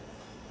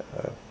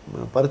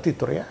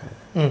பருத்தித்துறையை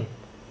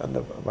அந்த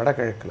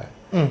வடகிழக்கில்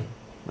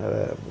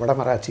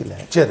வடமராட்சியில்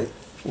சரி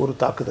ஒரு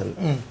தாக்குதல்,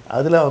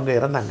 அதில் அவங்க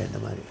இறந்தாங்க.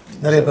 இந்த மாதிரி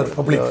நிறைய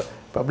பேர்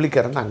பப்ளிக்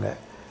இறந்தாங்க.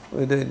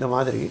 இது இந்த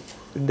மாதிரி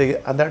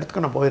அந்த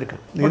இடத்துக்கு நான்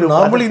போயிருக்கேன்.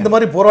 நார்மலி இந்த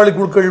மாதிரி போராளி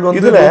குழுக்கள்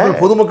வந்து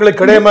பொதுமக்களை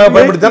கடையமாக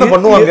பயன்படுத்தி தானே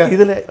பண்ணுவாங்க.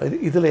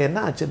 இதில்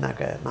என்ன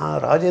ஆச்சுன்னாக்க, நான்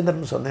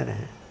ராஜேந்திரன் சொன்னேனே,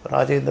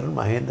 ராஜேந்திரன்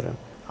மகேந்திரன்,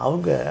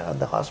 அவங்க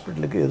அந்த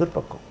ஹாஸ்பிட்டலுக்கு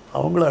எதிர்பக்கம்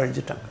அவங்களும்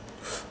அழிஞ்சிட்டாங்க.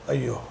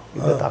 ஐயோ,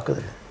 இந்த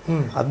தாக்குதல்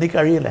அன்றைக்கி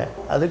அழியலை,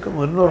 அதுக்கு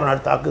இன்னொரு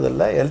நாள்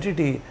தாக்குதலில்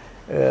LTTE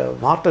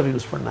மார்ட்டர்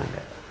யூஸ் பண்ணாங்க.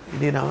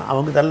 இனி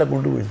அவங்க தள்ள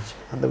குண்டு விழுந்துச்சு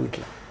அந்த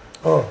வீட்டில்.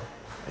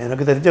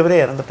 எனக்கு தெரிஞ்சவரே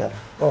இறந்துட்டார்.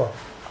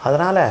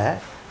 அதனால்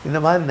இந்த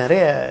மாதிரி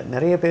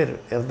நிறைய பேர்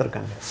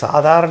இறந்துருக்காங்க.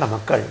 சாதாரண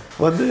மக்கள்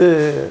வந்து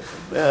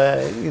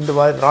இந்த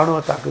மாதிரி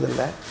இராணுவ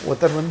தாக்குதலில்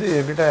ஒருத்தர் வந்து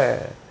என்கிட்ட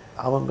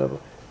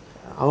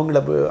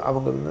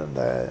அவங்க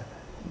இந்த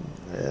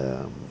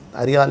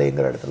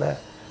அரியாலைங்கிற இடத்துல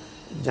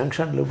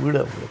ஜங்ஷனில் வீடு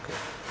அவங்களுக்கு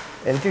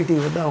LTTE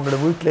வந்து அவங்கள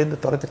வீட்டிலேருந்து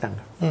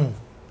துரத்துட்டாங்க.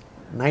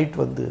 நைட்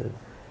வந்து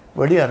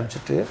வெளியே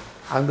ஆரம்பிச்சிட்டு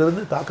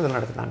அங்கேருந்து தாக்குதல்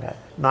நடத்தினாங்க.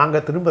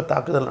 நாங்கள் திரும்ப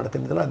தாக்குதல்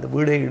நடத்தினதில் அந்த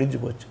வீடே இடிஞ்சு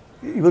போச்சு.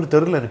 இவர்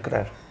தெருவில்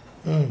இருக்கிறார்,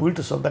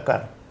 வீட்டு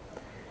சொந்தக்காரர்.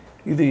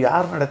 இது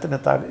யார் நடத்தின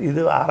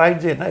இது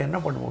ஆராய்ச்சி என்ன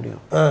பண்ண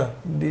முடியும்?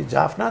 இந்த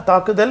ஜாஃப்னா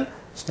தாக்குதல்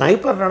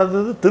ஸ்னைப்பர்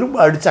நடந்தது, திரும்ப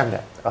அடித்தாங்க,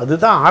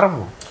 அதுதான்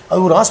ஆரம்பம். அது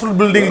ஒரு ஹாஸ்பிட்டல்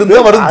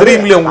பில்டிங்லேருந்து வருது,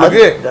 தெரியும் இல்லையா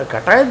உங்களுக்கு?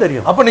 கட்டாயம்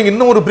தெரியும். அப்போ நீங்கள்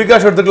இன்னும் ஒரு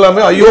ப்ரிகாஷன்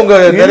எடுத்துக்கலாமே. ஐயோ, உங்க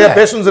நிறைய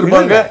பேஷண்ட்ஸ்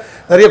இருப்பாங்க,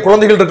 நிறைய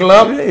குழந்தைகள்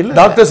இருக்கலாம்,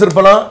 டாக்டர்ஸ்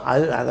இருக்கலாம்.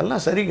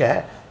 அதெல்லாம் சரிங்க.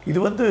 இது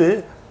வந்து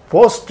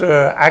போஸ்ட்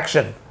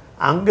ஆக்ஷன்.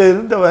 அங்கே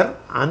இருந்தவர்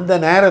அந்த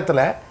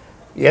நேரத்தில்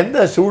எந்த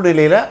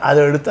சூழ்நிலையில் அதை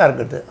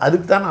எடுத்தாருங்கிறது,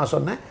 அதுக்கு தான் நான்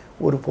சொன்னேன்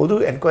ஒரு பொது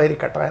என்கொயரி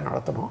கட்டாயம்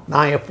நடத்தணும்.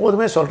 நான்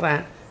எப்போதுமே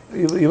சொல்கிறேன்,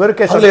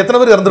 இவருக்கே சொல்ல எத்தனை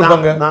பேர்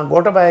இறந்துருப்பாங்க. நான்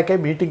கோட்டபாயக்கே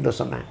மீட்டிங்கில்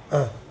சொன்னேன்,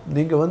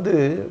 நீங்கள் வந்து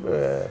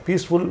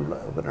பீஸ்ஃபுல்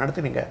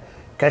நடத்தினீங்க.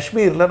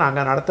 காஷ்மீரில்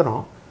நாங்கள்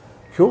நடத்தினோம்,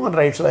 ஹியூமன்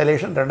ரைட்ஸ்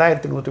வயலேஷன்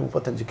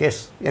 2135 கேஸ்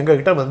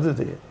எங்ககிட்ட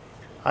வந்தது.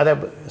 அதை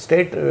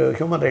ஸ்டேட்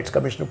ஹியூமன் ரைட்ஸ்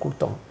கமிஷனுக்கு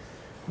கொடுத்தோம்.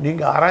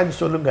 நீங்கள் ஆராய்ச்சி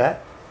சொல்லுங்கள்,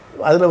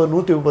 அதில் ஒரு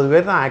 130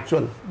 பேர் தான்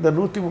ஆக்சுவல். இந்த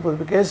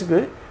 130 கேஸுக்கு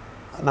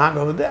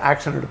நாங்கள் வந்து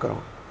ஆக்ஷன்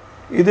எடுக்கிறோம்.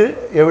 இது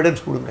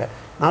எவிடன்ஸ் கொடுங்க.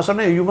 நான்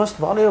சொன்னேன் you must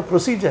follow your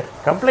procedure.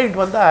 Complaint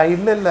வந்தால்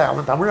இல்லை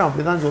அவன் தமிழ்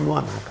அப்படி தான்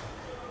சொல்லுவான்,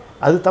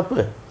 அது தப்பு.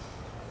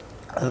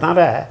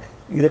 அதனால்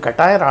இது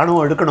கட்டாய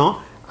இராணுவம் எடுக்கணும்.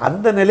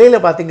 அந்த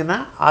நிலையில் பார்த்திங்கன்னா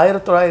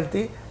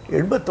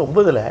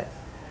 1989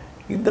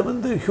 இந்த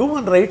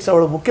ஹியூமன் ரைட்ஸ்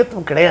அவ்வளோ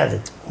முக்கியத்துவம் கிடையாது.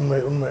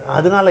 உண்மை.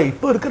 அதனால்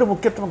இப்போ இருக்கிற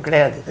முக்கியத்துவம்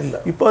கிடையாது. இல்லை,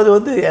 இப்போ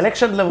அது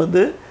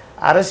எலெக்ஷனில்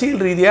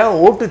அரசியல் ரீதியாக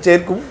ஓட்டு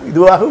சேர்க்கும்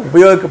இதுவாக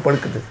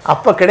உபயோகிக்கப்படுக்குது.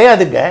 அப்போ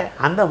கிடையாதுங்க,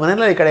 அந்த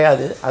மனநிலை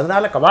கிடையாது.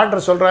 அதனால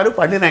கமாண்டர் சொல்கிறாரு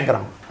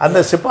பண்ணினேங்கிறான். அந்த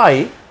சிப்பாய்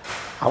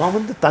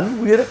அவன் தன்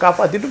உயிரை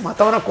காப்பாற்றிட்டு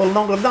மற்றவனை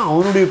கொல்லணுங்கிறது தான்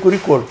அவனுடைய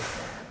குறிக்கோள்.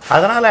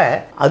 அதனால்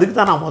அதுக்கு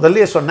தான் நான்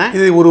முதல்ல சொன்னேன்,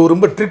 இது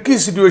ரொம்ப ட்ரிக்கி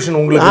சிச்சுவேஷன்.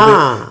 உங்களுக்கு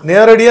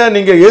நேரடியாக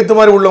நீங்கள் ஏற்ற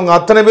மாதிரி உள்ளவங்க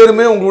அத்தனை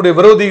பேருமே உங்களுடைய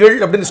விரோதிகள்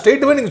அப்படின்னு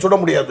ஸ்டேட்டுமே நீங்கள் சொல்ல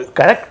முடியாது.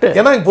 கரெக்ட்.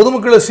 ஏன்னா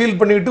பொதுமக்களை சீல்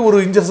பண்ணிட்டு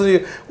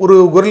ஒரு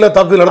கொரில்லா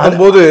தாக்குதல்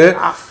நடத்தும் போது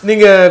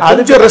நீங்கள்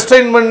கொஞ்சம்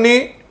ரெஸ்ட்ரைன் பண்ணி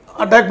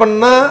அட்டாக்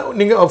பண்ணால்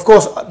நீங்கள்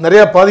அஃப்கோர்ஸ்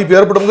நிறையா பாதிப்பு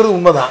ஏற்படுங்கிறது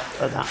உண்மைதான்.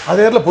 அதே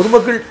நேரத்தில்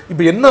பொதுமக்கள்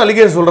இப்போ என்ன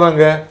அலிகேஷன்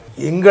சொல்கிறாங்க,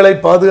 எங்களை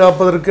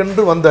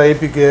பாதுகாப்பதற்கென்று வந்த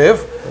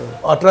ஐபிகேஎஃப்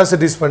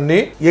அட்ராசிட்டிஸ் பண்ணி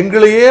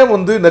எங்களையே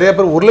நிறைய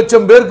பேர் 1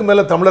 லட்சம் பேருக்கு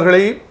மேலே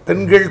தமிழர்களை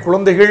பெண்கள்,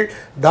 குழந்தைகள்,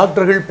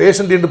 டாக்டர்கள்,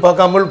 பேஷண்ட் என்று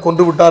பார்க்காமல்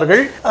கொண்டு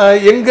விட்டார்கள்.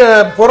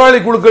 எங்கள் போராளி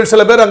குழுக்கள்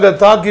சில பேர் அங்கே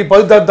தாக்கி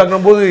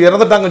தாக்கும் போது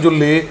இறந்துட்டாங்கன்னு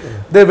சொல்லி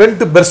தே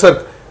வென்ட்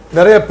பெர்சர்க்.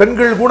 நிறைய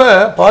பெண்கள் கூட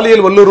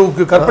பாலியல்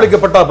வல்லுறவுக்கு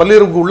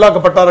வல்லுறவுக்கு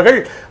உள்ளாக்கப்பட்டார்கள்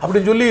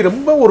அப்படின்னு சொல்லி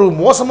ரொம்ப ஒரு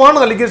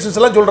மோசமான அலிகேஷன்ஸ்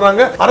எல்லாம்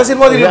சொல்றாங்க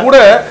அரசியல்வாதிகள் கூட.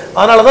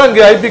 அதனால தான்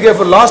இங்கே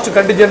ஐபிகேஎஃப் லாஸ்ட்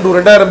கண்டிஜென்ட்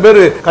 2000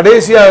 பேர்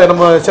கடைசியாக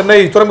நம்ம சென்னை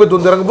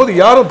துறைமுகத்து இறங்கும் போது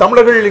யாரும்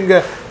தமிழர்கள் இங்கே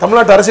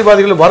தமிழ்நாட்டு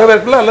அரசியல்வாதிகள்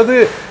வரவேற்கல அல்லது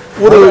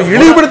ஒரு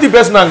இழிவுபடுத்தி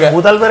பேசினாங்க.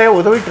 முதல்வரே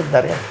உதவிட்டு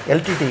இருந்தாரு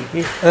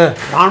LTTEக்கு.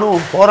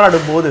 நானும்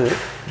போராடும் போது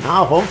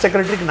நான் ஹோம்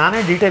செக்ரட்டரிக்கு நானே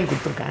டீட்டெயில்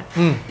கொடுத்துருக்கேன்,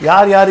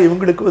 யார் யார்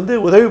இவங்களுக்கு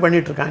உதவி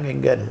பண்ணிட்டு இருக்காங்க.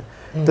 இங்கன்னு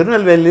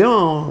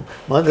திருநெல்வேலியும்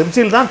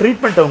திருச்சியில் தான்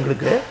ட்ரீட்மெண்ட்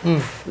அவங்களுக்கு.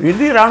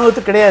 இந்திய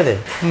ராணுவத்துக்கு கிடையாது.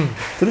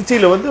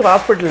 திருச்சியில்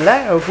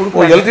ஹாஸ்பிட்டலில்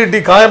கொடுக்கும் LTTE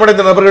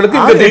காயமடைந்த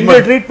நபர்களுக்கு இங்கே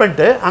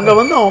ட்ரீட்மெண்ட்டு. அங்கே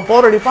அவன்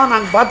போராடிப்பான்,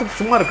 நாங்கள் பார்த்துட்டு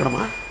சும்மா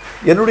இருக்கணுமா?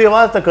 என்னுடைய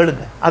வாதத்தை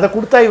கேளுங்க. அதை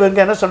கொடுத்தா இவங்க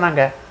என்ன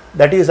சொன்னாங்க,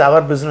 that is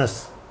our business,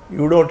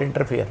 you don't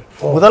interfere.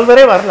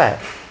 முதல்வரே வரல.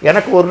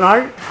 எனக்கு ஒரு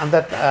நாள் அந்த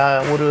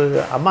ஒரு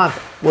அம்மா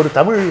ஒரு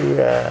தமிழ்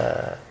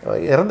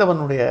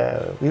இறந்தவனுடைய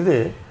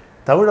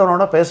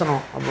தமிழனோட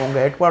பேசணும்,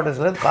 உங்கள் ஹெட்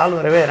குவார்ட்டர்ஸ்லேருந்து கால்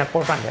வரவே எனக்கு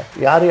போட்டாங்க.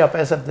 யாரையா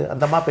பேசுறது,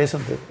 அந்த அம்மா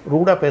பேசுறது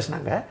ரூடாக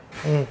பேசினாங்க.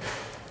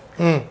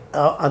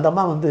 அந்த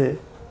அம்மா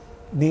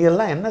நீ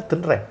எல்லாம் என்ன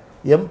தின்ற,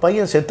 என்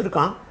பையன்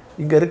செத்துருக்கான்,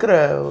 இங்கே இருக்கிற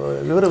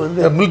இவர்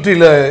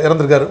மிலிட்ரியில்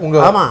இறந்துருக்காரு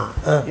உங்கள். ஆமாம்,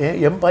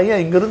 என்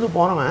பையன் இங்கேருந்து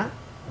போனவன்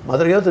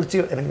மதுரையோ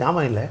திருச்சியோ எனக்கு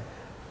ஞாபகம் இல்லை,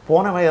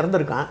 போனவன்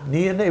இறந்துருக்கான், நீ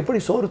என்ன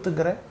எப்படி சோறு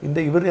திங்கிற?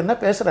 இவர் என்ன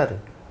பேசுகிறாரு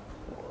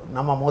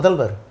நம்ம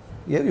முதல்வர்,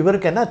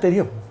 இவருக்கு என்ன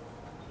தெரியும்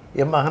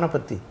என் மகனை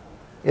பற்றி,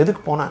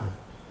 எதுக்கு போனாங்க,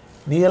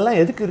 நீ எல்லாம்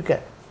எதுக்கு இருக்க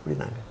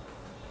அப்படின்னாங்க.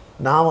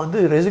 நான்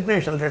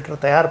ரெசிக்னேஷன்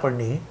லெட்டர் தயார்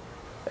பண்ணி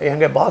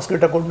எங்கள்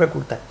பாஸ்கிட்ட கொண்டு போய்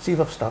கொடுத்தேன்,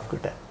 சீஃப் ஆஃப் ஸ்டாஃப்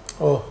கிட்ட.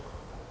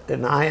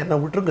 நான் என்னை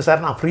விட்டுருக்கு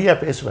சார், நான் ஃப்ரீயாக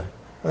பேசுவேன்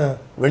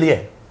வெளியே,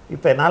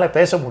 இப்போ என்னால்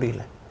பேச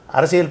முடியல,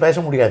 அரசியல் பேச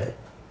முடியாது,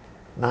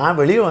 நான்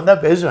வெளியே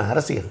வந்தால் பேசுவேன்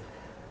அரசியல்.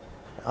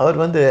 அவர்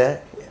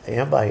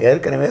ஏன்பா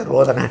ஏற்கனவே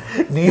ரோதனை,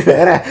 நீ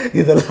வேற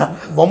இதெல்லாம்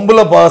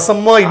வம்புல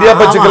பாசமா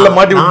இடியாப்பச்சுக்கல்ல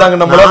மாட்டி விட்டாங்க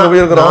நம்மளாம்.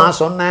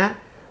 நான் சொன்னேன்,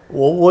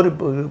 ஒவ்வொரு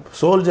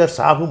சோல்ஜர்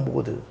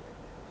சாகும்போது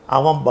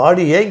அவன்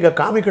பாடியே இங்கே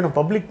காமிக்கணும்,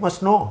 பப்ளிக்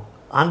மஸ்ட் நோ.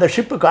 அந்த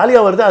ஷிப்பு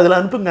காலியாக வருது, அதில்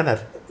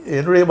அனுப்புங்கனர்.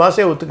 என்னுடைய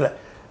பாஷையை ஒத்துக்கல.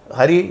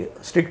 Hari,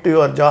 stick to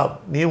your job,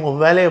 நீ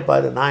உங்கள் வேலையை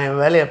பாரு, நான்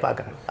என் வேலையை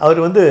பார்க்குறேன்.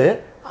 அவர்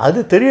அது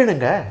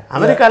தெரியணுங்க.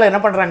 அமெரிக்காவில்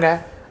என்ன பண்ணுறாங்க,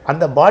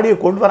 அந்த பாடியை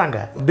கொண்டு வராங்க,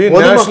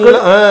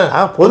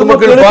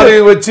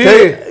 பொதுமக்கள் வச்சு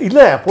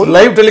இல்லை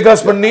லைவ்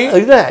டெலிகாஸ்ட் பண்ணி.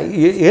 இல்லை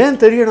ஏன்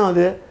தெரியணும்,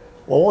 அது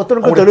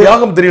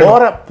ஒவ்வொருத்தருக்கும் தெரியும்.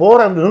 போற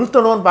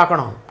நிறுத்தணும்னு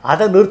பார்க்கணும்.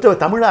 அதை நிறுத்த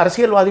தமிழ்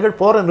அரசியல்வாதிகள்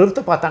போற நிறுத்த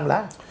பார்த்தாங்களா?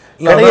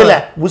 இடையில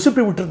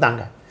உசுப்பி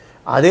விட்டுருந்தாங்க,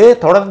 அதே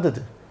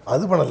தொடர்ந்தது.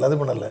 அது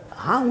பண்ணல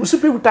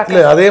உசுப்பி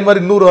விட்டாங்க. அதே மாதிரி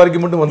இன்னொரு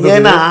ஆர்குமெண்ட் வந்து,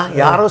 ஏன்னா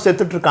யாரோ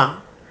செத்துட்டு இருக்கான்,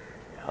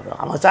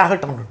 அவன்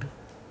சாகட்டும்.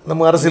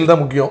 நம்ம அரசியல்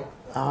தான் முக்கியம்,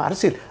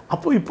 அரசியல்.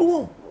 அப்போ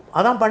இப்பவும்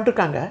அதான்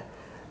பண்ணிட்டுருக்காங்க.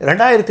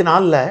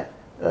 2004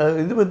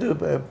 இது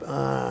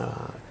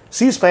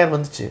சீஸ் ஃபயர்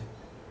வந்துச்சு.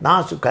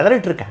 நான்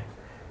கதறிட்டுருக்கேன்.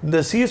 இந்த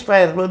சீஸ்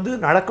ஃபயர்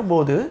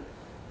நடக்கும்போது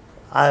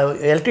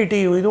LTTE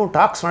இதுவும்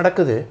டாக்ஸ்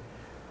நடக்குது.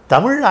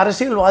 தமிழ்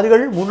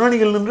அரசியல்வாதிகள்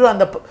முன்னணியில் நின்று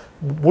அந்த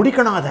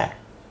முடிக்கணும் அதை.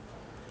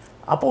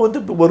 அப்போ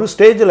ஒரு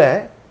ஸ்டேஜில்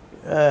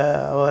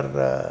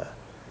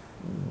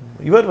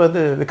இவர்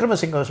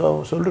விக்ரமசிங்க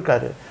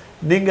சொல்லியிருக்காரு,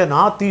 நீங்கள்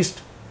நார்த்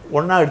ஈஸ்ட்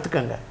ஒன்றா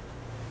எடுத்துக்கங்க,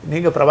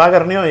 நீங்கள்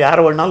பிரபாகரனையும்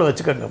யாரை வேணாலும்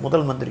வச்சுக்கோங்க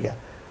முதல் மந்திரியாக,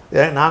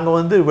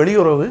 நாங்கள்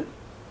வெளியுறவு,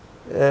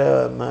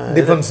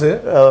 டிஃபென்ஸு,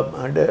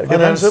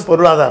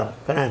 பொருளாதாரம்,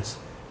 ஃபைனான்ஸ்,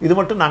 இது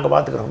மட்டும் நாங்கள்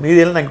பார்த்துக்குறோம்,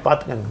 மீதியெல்லாம் நாங்கள்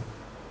பார்த்துக்கோங்க.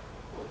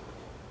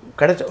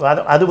 கிடைச்ச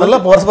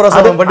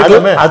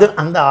அது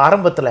அந்த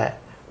ஆரம்பத்தில்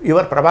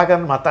இவர்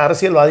பிரபாகரன் மற்ற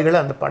அரசியல்வாதிகளை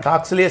அந்த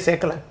டாக்ஸ்லேயே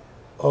சேர்க்கலை.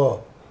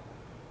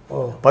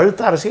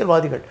 பழுத்த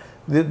அரசியல்வாதிகள்.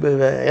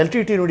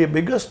 LTTEனுடைய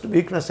பிக்கஸ்ட்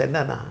வீக்னஸ்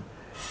என்னன்னா,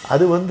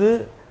 அது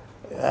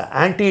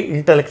ஆன்டி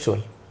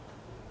இன்டலெக்சுவல்.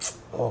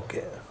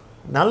 ஓகே,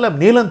 நல்ல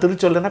நீலன்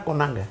திருச்சொல்லுன்னா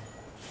கொன்னாங்க.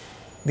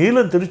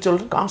 Neelan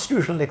திருச்சொல்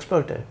constitutional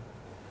expert.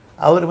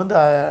 அவர்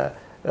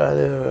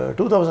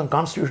 2000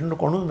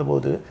 கான்ஸ்டியூஷன் கொண்டு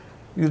வந்தபோது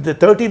இந்த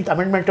 13th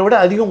அமெண்ட்மெண்ட்டை விட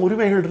அதிகம்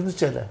உரிமைகள்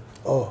இருந்துச்சு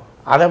அதில்.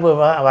 அதை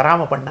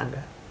வராமல் பண்ணாங்க.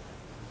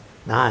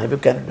 நான் இப்போ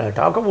கேன்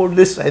டாக் அபவுட்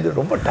திஸ், இது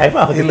ரொம்ப டைம்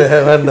ஆகுது. இல்லை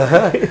வேண்டாம்.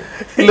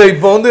 இல்லை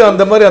இப்போ வந்து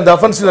அந்த மாதிரி அந்த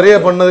அஃபென்ஸ் நிறைய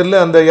பண்ணது இல்லை.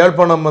 அந்த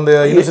யாழ்ப்பாணம் அந்த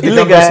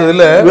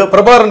யூனிவர்சிட்டி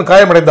பிரபாகரன்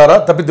காயமடைந்தாரா,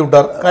 தப்பித்து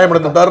விட்டார்,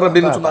 காயமடைந்து விட்டார்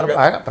அப்படின்னு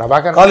சொன்னாங்க.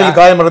 பிரபாகரன் காலையில்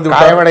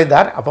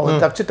காயமடைந்தார். அப்போ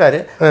வந்து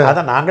தப்பிச்சிட்டாரு.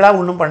 அதை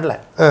நாங்களாக ஒன்றும் பண்ணல,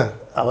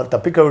 அவர்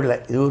தப்பிக்கவில்லை.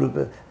 இது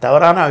ஒரு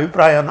தவறான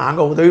அபிப்பிராயம்.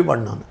 நாங்கள் உதவி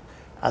பண்ணோம்,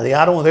 அது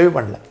யாரும் உதவி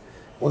பண்ணல,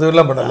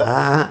 உதவிலாம் பண்ணல,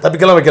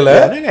 தப்பிக்கலாம் வைக்கல.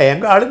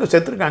 எங்க ஆளுங்க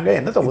செத்துருக்காங்க.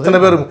 என்னத்த இத்தனை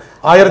பேர்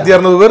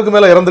 1200 பேருக்கு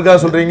மேல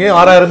இறந்துருக்காங்க சொல்றீங்க,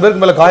 6000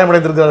 பேருக்கு மேல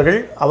காயமடைந்திருக்கிறார்கள்.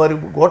 அவர்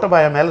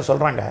கோட்டபாய மேல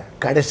சொல்றாங்க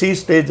கடைசி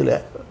ஸ்டேஜில்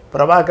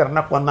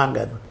பிரபாகரனை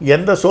கொண்டாங்க.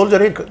 எந்த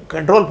சோல்ஜரையும்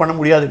கண்ட்ரோல் பண்ண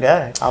முடியாதுங்க.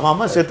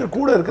 அவன் செத்து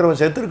கூட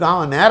இருக்கிறவன் செத்துருக்கான்,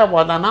 அவன் நேரம்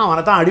பார்த்தான்னா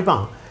அவனை தான்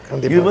அடிப்பான்.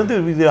 இது வந்து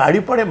இது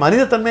அடிப்படை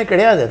மனிதத்தன்மை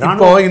கிடையாது.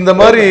 இப்போ இந்த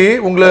மாதிரி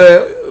உங்களை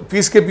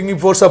பீஸ்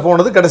கீப்பிங் ஃபோர்ஸா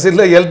போனது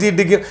கடைசியில்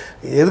LTTEக்கு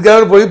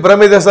எதுக்காக போய்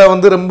பிரேமதாசா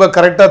வந்து ரொம்ப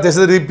கரெக்டா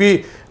திசை திருப்பி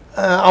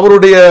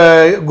அவருடைய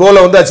கோலை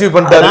வந்து அச்சீவ்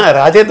பண்ணிட்டாரு.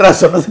 ராஜேந்திரா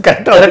சொன்னது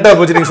கரெக்டாக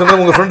போச்சு. நீங்கள்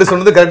சொன்னது உங்கள் ஃப்ரெண்டு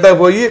சொன்னது கரெக்டாக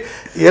போய்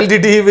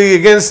LTTE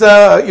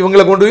எகேன்ஸ்டாக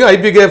இவங்களை கொண்டு போய்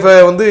IPKF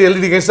வந்து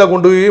LTTE எகேன்ஸ்டாக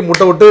கொண்டு போய்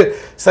முட்டை விட்டு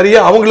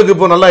சரியாக அவங்களுக்கு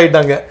இப்போ நல்லா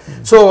ஆகிட்டாங்க.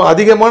 ஸோ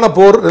அதிகமான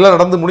போர் எல்லாம்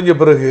நடந்து முடிஞ்ச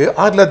பிறகு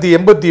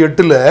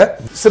 1988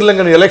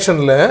 ஸ்ரீலங்கன்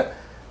எலெக்ஷனில்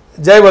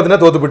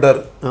ஜெயவர்தனா தோத்து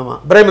போயிட்டார்.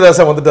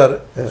 பிரேமதாசா வந்துட்டாரு.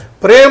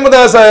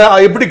 பிரேமதாசா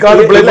எப்படி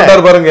கால் பிளே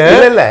பண்ணாரு பாருங்க.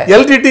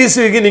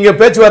 LTTEக்கு நீங்க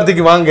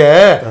பேச்சுவார்த்தைக்கு வாங்க,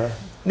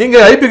 நீங்க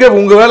IPKF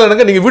உங்க வேலை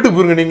என்னங்க, நீங்க வீட்டுக்கு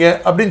போயிருங்க நீங்க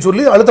அப்படின்னு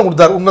சொல்லி அழுத்தம்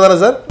கொடுத்தாரு. உண்மைதானே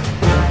சார்?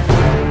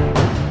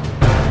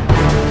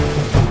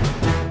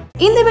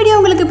 இந்த வீடியோ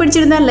உங்களுக்கு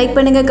பிடிச்சிருந்தா லைக்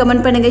பண்ணுங்க,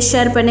 கமெண்ட் பண்ணுங்க,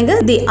 ஷேர் பண்ணுங்க.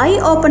 தி ஐ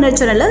ஓபனர்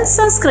சேனலை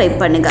சப்ஸ்கிரைப்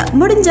பண்ணுங்க.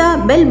 முடிஞ்சா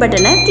பெல்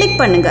பட்டனை கிளிக்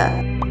பண்ணுங்க.